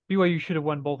 BYU should have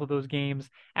won both of those games.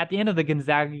 At the end of the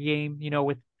Gonzaga game,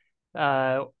 with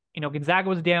uh, Gonzaga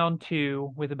was down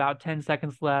two with about 10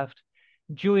 seconds left.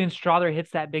 Julian Strother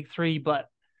hits that big three, but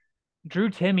Drew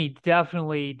Timmy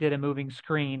definitely did a moving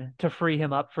screen to free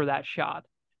him up for that shot.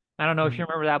 I don't know if you Mhm.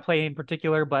 remember that play in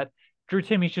particular, but Drew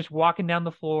Timmy's just walking down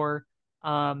the floor.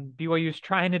 BYU's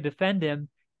trying to defend him,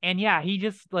 and yeah, he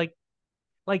just like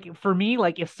for me,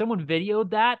 like if someone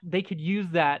videoed that, they could use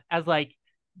that as like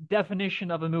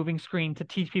definition of a moving screen to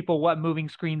teach people what moving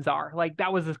screens are. Like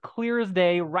that was as clear as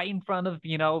day, right in front of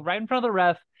the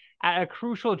ref at a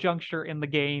crucial juncture in the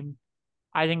game.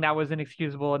 I think that was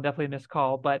inexcusable and definitely a missed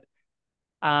call, but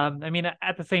I mean,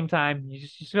 at the same time, you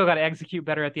still got to execute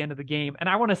better at the end of the game. And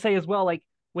I want to say as well, like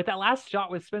with that last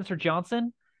shot with Spencer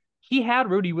Johnson, he had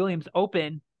Rudy Williams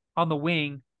open on the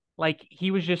wing. Like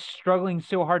he was just struggling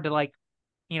so hard to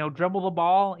dribble the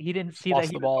ball. He didn't Just see that lost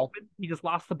he the was ball. open. He just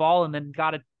lost the ball and then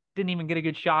didn't even get a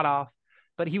good shot off.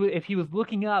 But if he was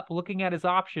looking up, looking at his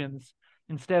options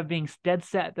instead of being dead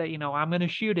set that I'm going to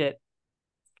shoot it,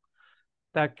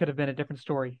 that could have been a different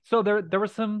story. So there were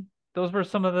some those were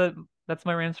some of the that's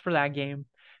my rants for that game.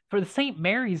 For the St.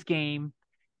 Mary's game,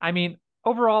 I mean,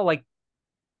 overall like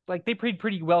they played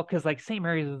pretty well because like St.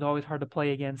 Mary's is always hard to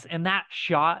play against. And that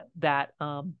shot that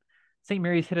St.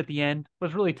 Mary's hit at the end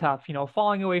was really tough,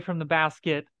 falling away from the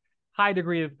basket, high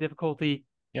degree of difficulty.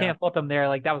 Yeah, Can't fault them there.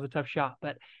 Like that was a tough shot.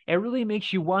 But it really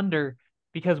makes you wonder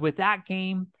because with that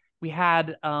game, we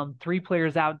had three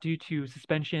players out due to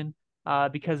suspension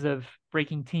because of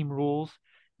breaking team rules.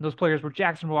 And those players were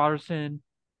Jackson Watterson,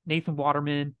 Nathan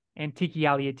Waterman, and Tiki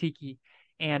Aliatiki.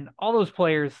 And all those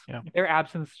players, yeah. their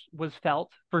absence was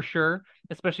felt for sure,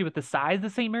 especially with the size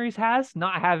that St. Mary's has.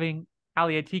 Not having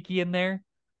Aliatiki in there,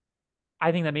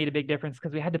 I think that made a big difference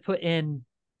because we had to put in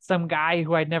some guy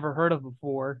who I'd never heard of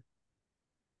before.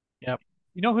 Yep.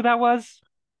 You know who that was?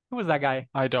 Who was that guy?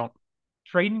 I don't.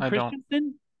 Traden I don't.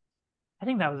 Christensen? I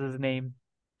think that was his name.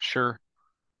 Sure.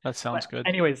 That But sounds good.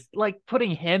 anyways, like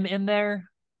putting him in there,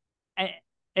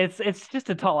 it's just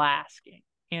a tall ask,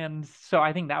 and so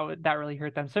I think that really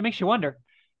hurt them. So it makes you wonder.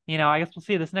 I guess we'll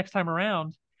see this next time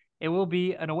around. It will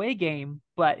be an away game,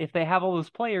 but if they have all those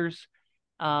players,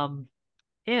 um,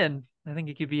 I think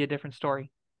it could be a different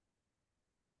story.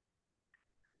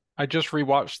 I just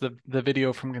rewatched the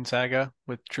video from Gonzaga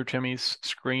with True Timmy's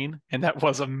screen, and that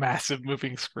was a massive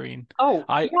moving screen. Oh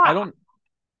I I yeah, don't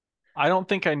I don't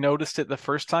think I noticed it the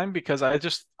first time because I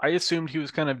assumed he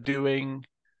was kind of doing,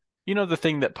 the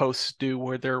thing that posts do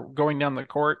where they're going down the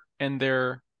court and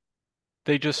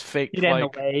they just get fake in the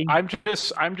like way.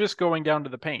 I'm just going down to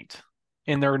the paint.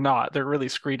 And they're not. They're really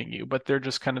screening you, but they're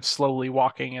just kind of slowly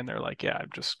walking and they're like, yeah, I'm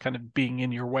just kind of being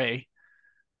in your way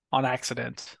on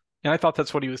accident. And I thought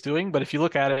that's what he was doing, but if you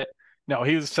look at it, no,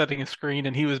 he was setting a screen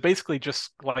and he was basically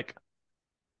just like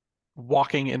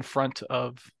walking in front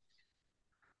of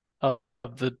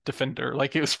the defender.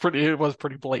 Like it was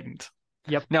pretty blatant.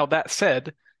 Yep, Now that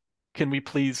said, can we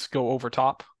please go over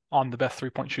top on the best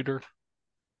three-point shooter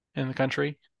in the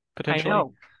country I potentially?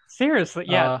 know. Seriously,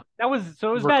 yeah, Uh, that was so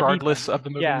it was bad defense. Regardless of the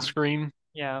moving Yeah, screen,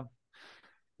 yeah,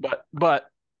 but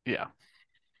yeah.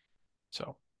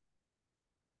 So,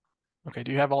 okay,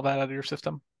 do you have all that out of your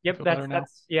system? You yep. feel That's better now?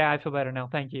 that's yeah. I feel better now.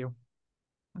 Thank you.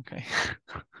 Okay.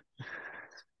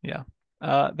 Yeah.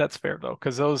 That's fair though,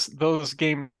 because those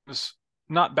games,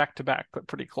 not back to back, but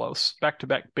pretty close. Back to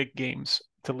back big games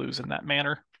to lose in that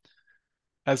manner.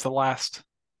 As the last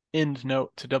end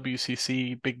note to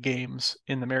WCC big games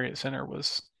in the Marriott Center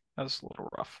was a little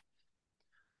rough.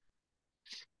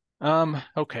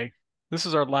 Okay. this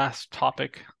is our last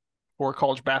topic for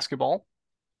college basketball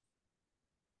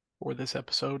for this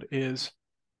episode is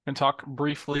going to talk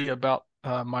briefly about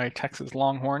my Texas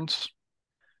Longhorns,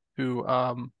 who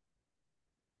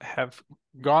have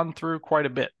gone through quite a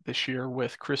bit this year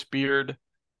with Chris Beard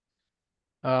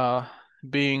uh,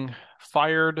 being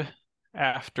fired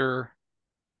after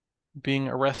being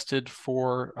arrested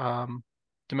for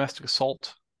domestic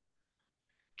assault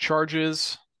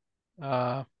charges,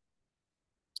 uh,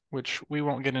 which we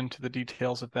won't get into the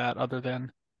details of that other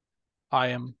than I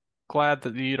am glad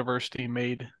that the university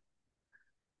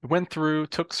went through,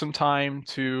 took some time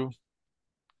to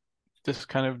just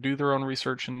kind of do their own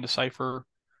research and decipher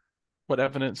what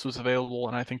evidence was available,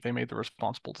 and I think they made the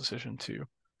responsible decision to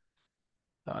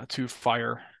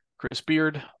fire Chris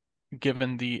Beard,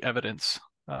 given the evidence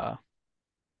uh,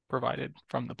 provided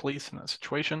from the police in that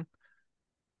situation.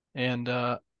 And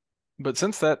but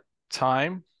since that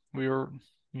time, we were,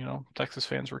 Texas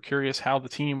fans were curious how the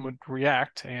team would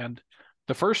react. And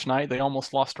the first night, they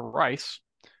almost lost to Rice,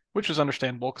 which is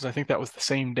understandable because I think that was the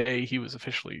same day he was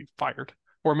officially fired.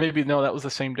 Or maybe no, that was the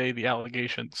same day the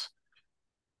allegations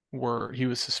were he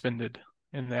was suspended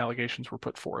and the allegations were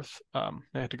put forth.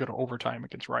 They had to go to overtime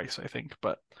against Rice, I think,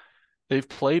 but they've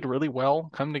played really well,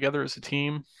 come together as a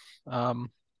team,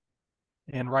 um,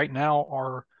 and right now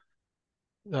are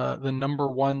the number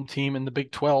one team in the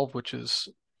Big 12, which is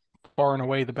far and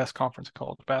away the best conference in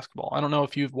college basketball. I don't know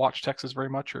if you've watched Texas very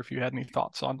much or if you had any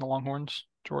thoughts on the Longhorns,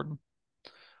 Jordan.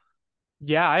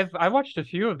 Yeah, I watched a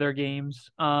few of their games.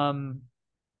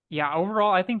 Yeah,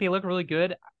 overall, I think they look really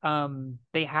good.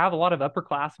 They have a lot of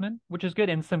upperclassmen, which is good,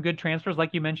 and some good transfers.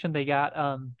 Like you mentioned, they got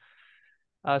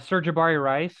Sir Jabari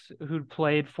Rice, who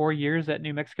played 4 years at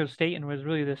New Mexico State and was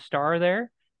really the star there.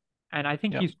 And I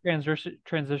think Yep, he's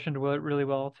transitioned really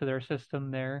well to their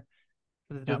system there.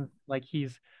 'Cause it yep, doesn't like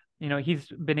he's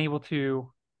been able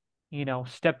to,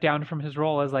 step down from his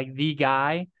role as like the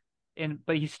guy, and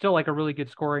but he's still like a really good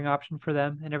scoring option for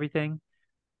them and everything.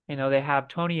 They have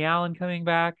Tony Allen coming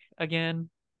back again.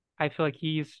 I feel like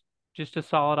he's just a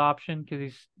solid option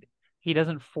because he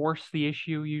doesn't force the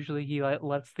issue. Usually he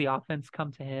lets the offense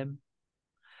come to him.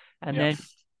 And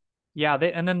yep,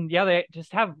 then they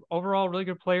just have overall really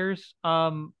good players.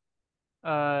 Marcus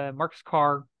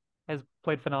Carr has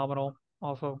played phenomenal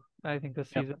also, I think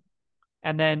this yep, season.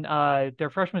 And then their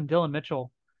freshman Dylan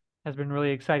Mitchell has been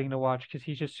really exciting to watch because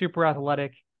he's just super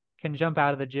athletic, can jump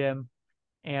out of the gym,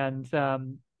 and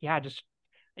I just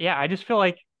feel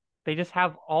like they just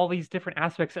have all these different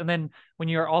aspects. And then when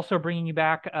you're also bringing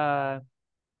back Brock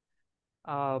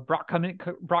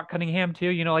Cunningham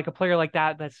too, like a player like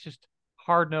that that's just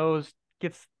hard nosed,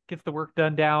 gets the work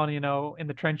done down, in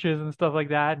the trenches and stuff like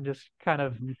that, and just kind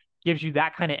of mhm, gives you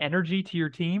that kind of energy to your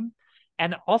team.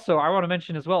 And also, I want to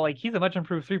mention as well, like he's a much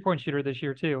improved 3-point shooter this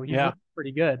year too. He's yeah, looking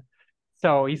pretty good.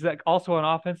 So he's like also an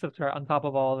offensive threat on top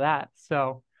of all of that.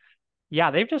 So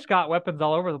yeah, they've just got weapons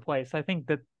all over the place. I think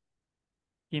that,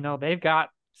 they've got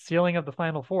ceiling of the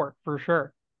Final Four for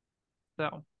sure.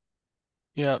 So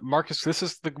yeah. Marcus, this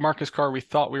is the Marcus Carr we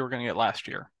thought we were going to get last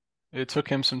year. It took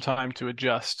him some time to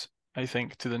adjust, I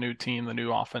think, to the new team, the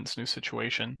new offense, new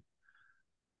situation.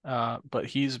 But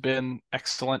he's been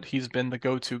excellent. He's been the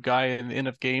go-to guy in the end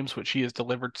of games, which he has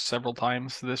delivered several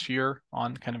times this year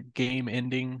on kind of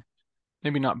game-ending,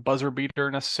 maybe not buzzer beater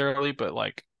necessarily, but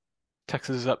like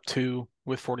Texas is up two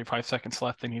with 45 seconds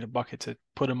left. They need a bucket to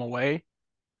put him away,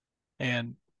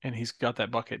 and he's got that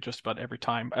bucket just about every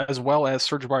time, as well as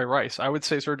Serge Rice. I would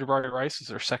say Serge Rice is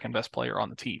their second best player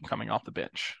on the team coming off the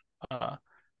bench. Uh,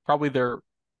 Probably their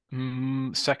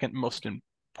second most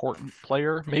important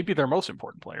player, maybe their most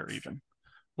important player even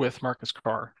with Marcus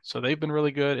Carr. So they've been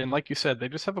really good. And like you said, they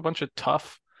just have a bunch of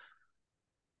tough,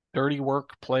 dirty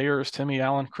work players. Timmy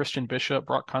Allen, Christian Bishop,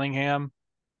 Brock Cunningham.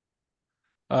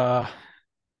 Uh,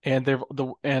 and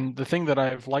the thing that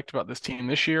I've liked about this team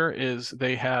this year is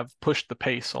they have pushed the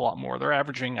pace a lot more.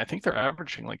 I think they're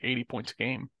averaging like 80 points a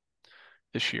game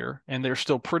this year, and they're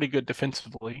still pretty good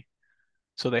defensively.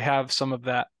 So they have some of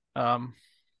that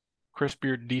Chris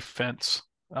Beard defense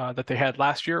that they had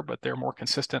last year, but they're more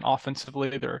consistent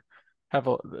offensively. They've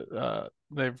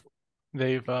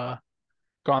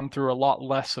gone through a lot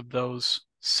less of those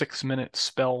 6 minute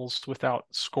spells without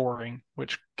scoring,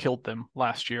 which killed them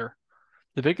last year.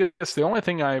 The only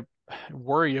thing I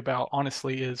worry about,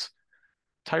 honestly, is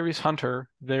Tyrese Hunter,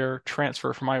 their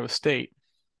transfer from Iowa State,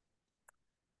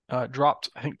 dropped,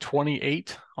 I think,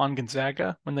 28 on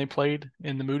Gonzaga when they played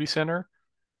in the Moody Center.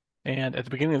 And at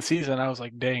the beginning of the season, I was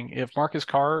like, dang, if Marcus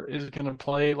Carr is going to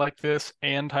play like this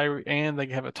and they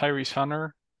have a Tyrese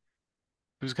Hunter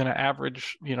who's going to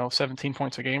average, 17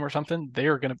 points a game or something,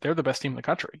 they're the best team in the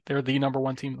country. They're the number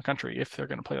one team in the country if they're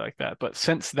going to play like that. But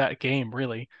since that game,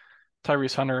 really,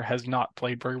 Tyrese Hunter has not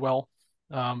played very well.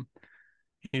 Um,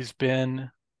 he's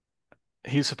been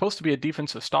he's supposed to be a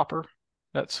defensive stopper.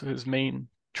 That's his main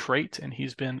trait, and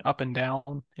he's been up and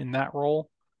down in that role,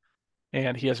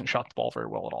 and he hasn't shot the ball very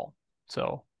well at all.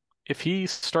 So if he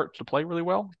starts to play really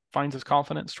well, finds his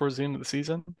confidence towards the end of the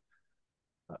season,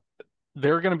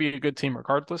 they're going to be a good team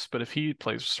regardless. But if he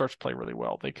starts to play really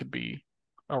well, they could be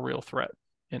a real threat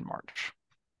in March.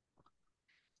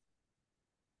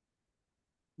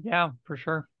 Yeah, for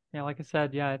sure. Yeah, like I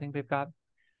said, yeah, I think they've got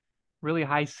really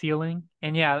high ceiling.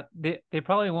 And yeah, they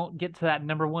probably won't get to that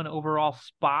number one overall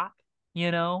spot,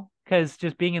 because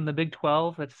just being in the Big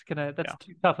 12, that's Yeah,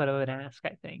 too tough of an ask,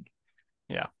 I think.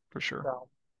 yeah, for sure. So,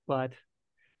 but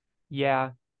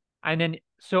yeah. And then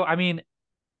so I mean,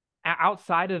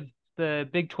 outside of the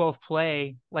Big 12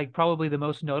 play, like probably the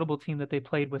most notable team that they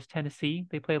played was Tennessee.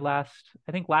 They played I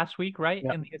think last week, right?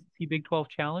 Yeah. In the SEC Big 12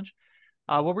 Challenge.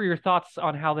 What were your thoughts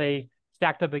on how they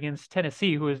stacked up against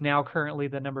Tennessee, who is now currently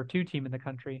the number two team in the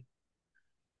country?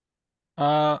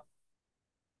 Uh,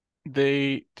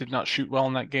 they did not shoot well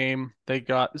in that game. They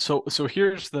got so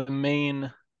here's the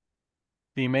main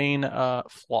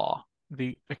flaw.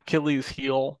 The Achilles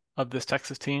heel of this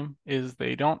Texas team is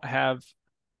they don't have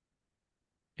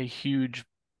a huge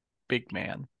big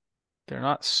man. They're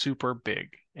not super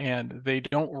big and they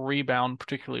don't rebound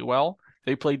particularly well.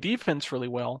 They play defense really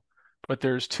well, but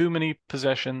there's too many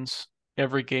possessions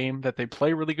every game that they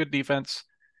play really good defense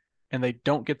and they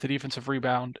don't get the defensive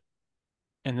rebound,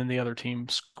 and then the other team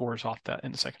scores off that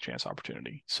in a second chance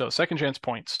opportunity. So second chance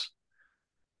points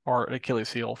are an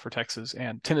Achilles heel for Texas,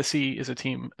 and Tennessee is a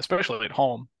team, especially at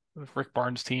home, with Rick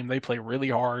Barnes' team. They play really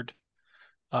hard.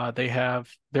 They have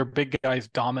their big guys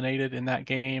dominated in that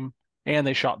game, and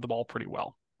they shot the ball pretty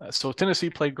well. So Tennessee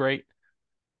played great,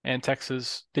 and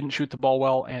Texas didn't shoot the ball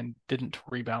well and didn't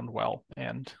rebound well,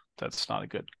 and that's not a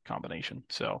good combination.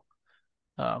 So,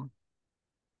 um,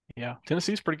 yeah,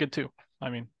 Tennessee's pretty good too. I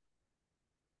mean,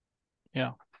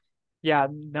 yeah, Yeah,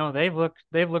 no, they've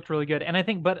looked really good. And I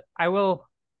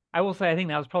will say I think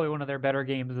that was probably one of their better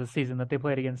games this season that they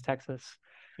played against Texas.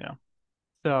 yeah,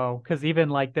 So, because even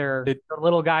like they, their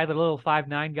little guy, the little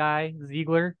 5'9" guy,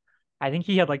 Ziegler, I think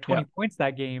he had like yeah, 20 points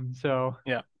that game. So,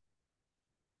 yeah,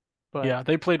 but yeah,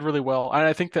 they played really well, and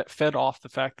I think that fed off the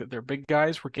fact that their big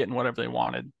guys were getting whatever they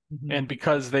wanted, mhm. and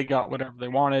because they got whatever they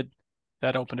wanted,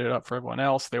 that opened it up for everyone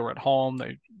else. They were at home,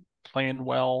 they playing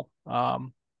well.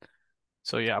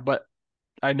 So yeah, but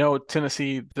I know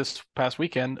Tennessee this past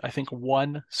weekend, I think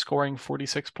won scoring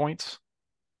 46 points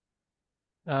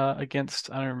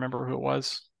against, I don't remember who it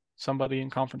was, somebody in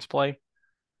conference play.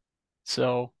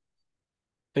 So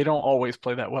they don't always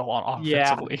play that well on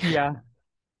Yeah, offensively. yeah.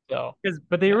 So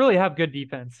But they yeah, really have good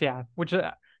defense. Yeah, which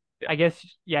yeah, I guess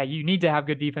yeah, you need to have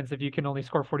good defense if you can only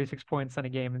score 46 points in a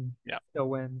game and yeah, still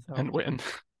win. So and win.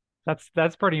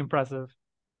 that's pretty impressive.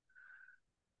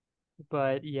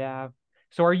 But yeah.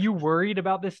 So are you worried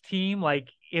about this team? Like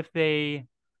if they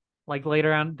like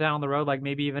later on down the road, like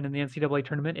maybe even in the NCAA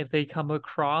tournament, if they come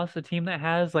across a team that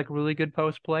has like really good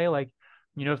post play, like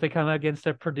if they come against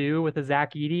a Purdue with a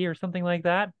Zach Edey or something like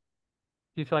that,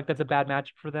 do you feel like that's a bad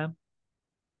matchup for them?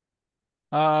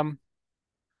 Um,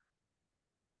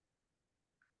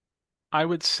 I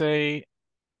would say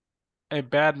a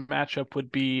bad matchup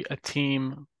would be a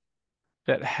team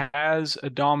that has a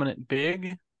dominant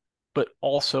big, but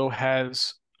also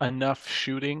has enough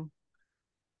shooting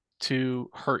to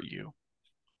hurt you.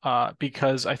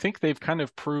 Because I think they've kind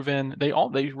of proven they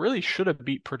really should have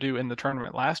beat Purdue in the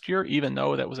tournament last year, even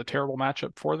though that was a terrible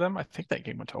matchup for them. I think that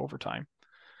game went to overtime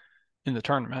in the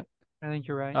tournament. I think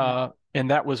you're right. Yeah. And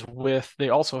that was with they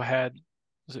also had,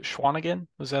 was it Schwanigan?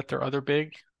 Was that their other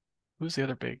big? Who's the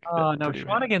other big that Oh no, Purdue had?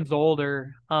 Schwanigan's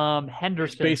older. He was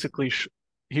Henderson. basically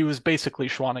he was basically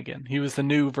Schwanigan. He was the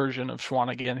new version of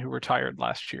Schwanigan who retired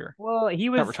last year. Well,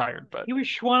 Not retired, but he was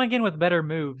Schwanigan with better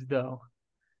moves though.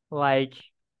 Like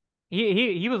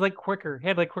he was like quicker. He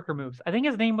had like quicker moves. I think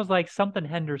his name was like something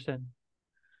Henderson.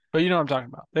 you know what I'm talking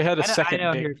about. They had a I second know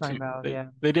who big you're talking too. about. They Yeah.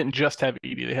 they didn't just have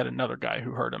Edie. They had another guy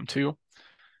who hurt him too,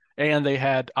 and they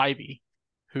had Ivy,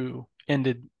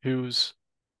 who's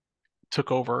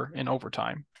took over in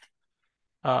overtime.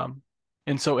 Um,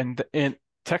 and so in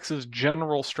Texas'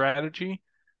 general strategy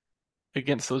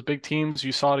against those big teams,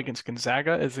 you saw it against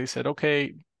Gonzaga as they said,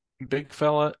 okay, big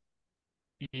fella,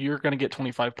 you're going to get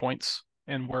 25 points,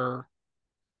 and we're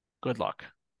good luck.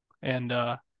 And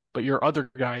but your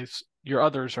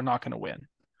others are not going to win.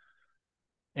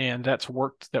 And that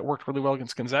worked really well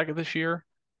against Gonzaga this year.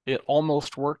 It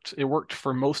almost worked. It worked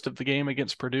for most of the game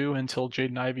against Purdue until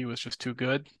Jaden Ivey was just too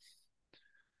good.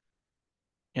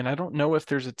 And I don't know if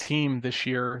there's a team this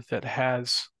year that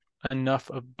has enough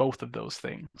of both of those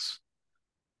things.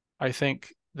 I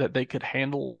think that they could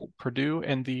handle Purdue,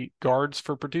 and the guards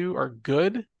for Purdue are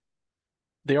good.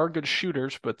 They are good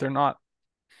shooters, but they're not,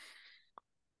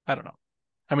 I don't know.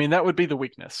 I mean, that would be the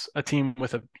weakness, a team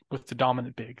with the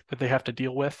dominant big that they have to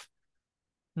deal with.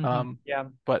 Um, Yeah,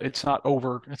 but it's not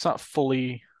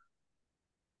fully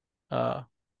uh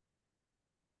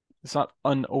it's not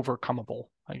unovercomable,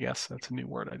 I guess. That's a new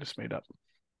word I just made up.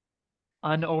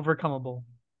 unovercomable.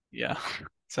 Yeah.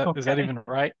 Is that Okay. even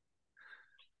right?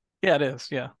 Yeah, it is.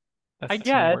 Yeah. I That's a new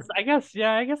guess. word. I guess.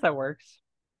 Yeah, I guess that works.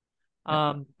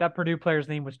 Yeah. That Purdue player's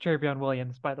name was Trevion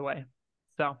Williams, by the way.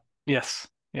 So Yes.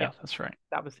 yeah, Yeah, that's right.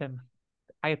 that was him.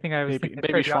 I think I was Baby thinking of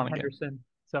baby Travion Schwan again. Henderson.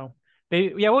 So,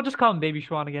 yeah, we'll just call him Baby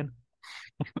Schwan again.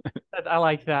 I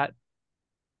like that.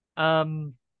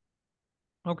 Um,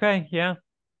 okay, yeah,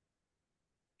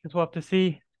 because we'll have to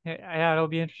see. Yeah, it'll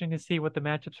be interesting to see what the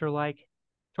matchups are like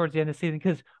towards the end of the season.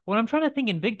 Because when I'm trying to think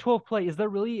in Big 12 play, is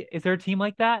there a team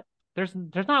like that? There's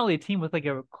not really a team with like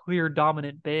a clear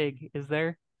dominant big, is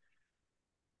there?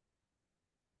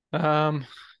 Um,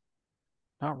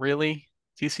 Not really.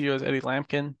 TCU has Eddie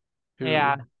Lampkin,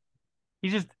 Yeah, who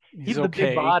he's just he's he's the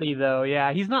big okay. body though.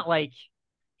 Yeah, he's not like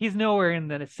he's nowhere in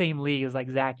the same league as like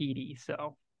Zach Edey.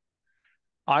 So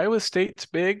Iowa State's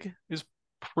big is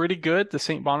pretty good. The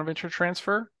St. Bonaventure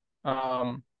transfer.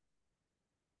 Um,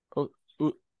 U-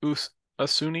 U-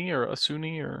 Asuni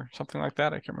or something like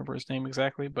that. I can't remember his name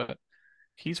exactly, but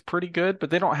he's pretty good. But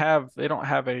they don't have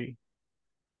a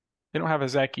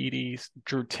Zach Edey,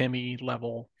 Drew Timmy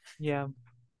level yeah.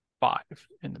 five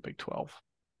in the Big 12.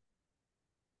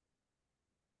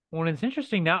 Well, it's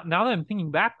interesting now that I'm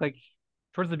thinking back, like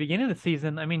towards the beginning of the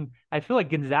season, I mean, I feel like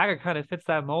Gonzaga kind of fits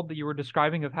that mold that you were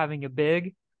describing of having a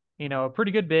big, a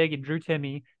pretty good big, and Drew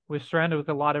Timmy was surrounded with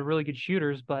a lot of really good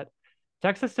shooters, but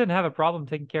Texas didn't have a problem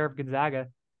taking care of Gonzaga.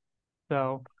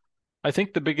 So I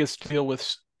think the biggest deal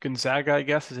with Gonzaga, I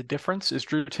guess, is a difference is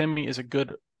Drew Timmy is a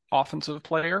good offensive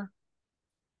player,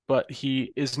 but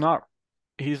he's not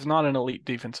an elite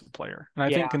defensive player. And I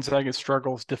yeah, think Gonzaga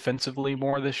struggles defensively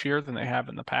more this year than they have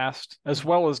in the past, as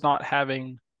well as not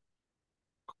having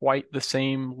quite the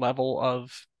same level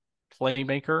of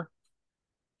playmaker.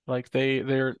 Like they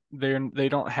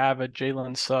don't have a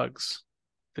Jalen Suggs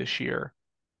this year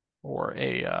or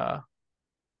a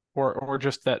or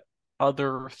just that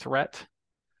other threat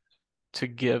to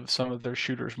give some of their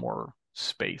shooters more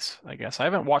space, I guess. I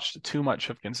haven't watched too much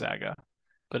of Gonzaga,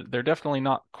 but they're definitely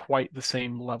not quite the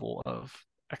same level of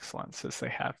excellence as they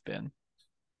have been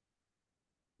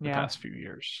the yeah, past few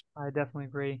years. I definitely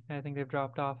agree. I think they've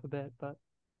dropped off a bit, but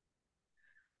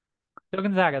still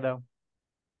Gonzaga though.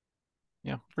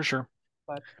 Yeah, for sure.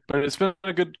 But But it's been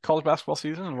a good college basketball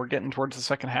season, and we're getting towards the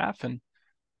second half and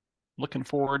looking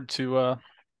forward to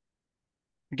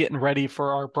getting ready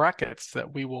for our brackets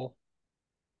that we will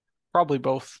probably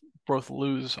both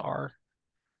lose our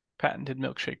patented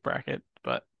milkshake bracket.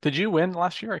 But did you win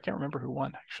last year? I can't remember who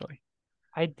won actually.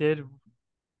 I did,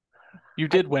 You I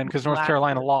did win did because North last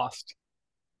Carolina year. lost,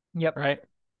 Yep. right?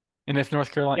 And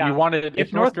Yeah. if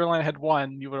If North North, Carolina had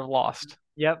won, you would have lost.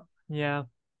 yep. Yeah.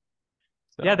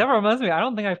 Yeah, that So reminds me. I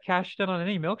don't think I've cashed in on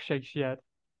any milkshakes yet.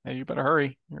 yeah, you better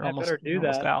hurry. I better You're do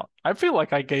almost that. out. I feel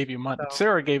like I gave you money. So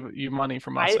Sarah gave you money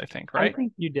from us, I I think, I right?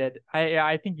 think you did.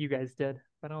 I think you guys did.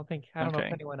 I don't know if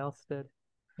Okay. anyone else did.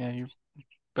 Yeah, you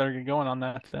better get going on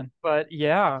that then. But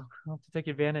yeah, I'll have to take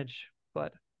advantage.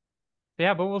 But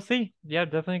yeah, but we'll see. Yeah,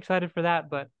 definitely excited for that.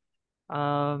 But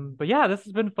yeah, this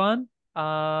has been fun.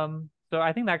 So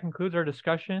I think that concludes our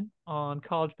discussion on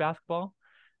college basketball.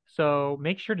 So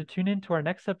make sure to tune in to our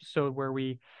next episode where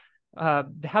we have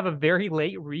a very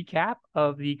late recap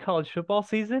of the college football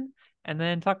season and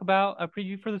then talk about a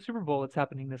preview for the Super Bowl that's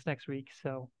happening this next week.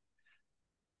 So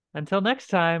until next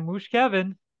time, Whoosh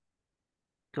Kevin.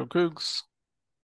 Go Cougs.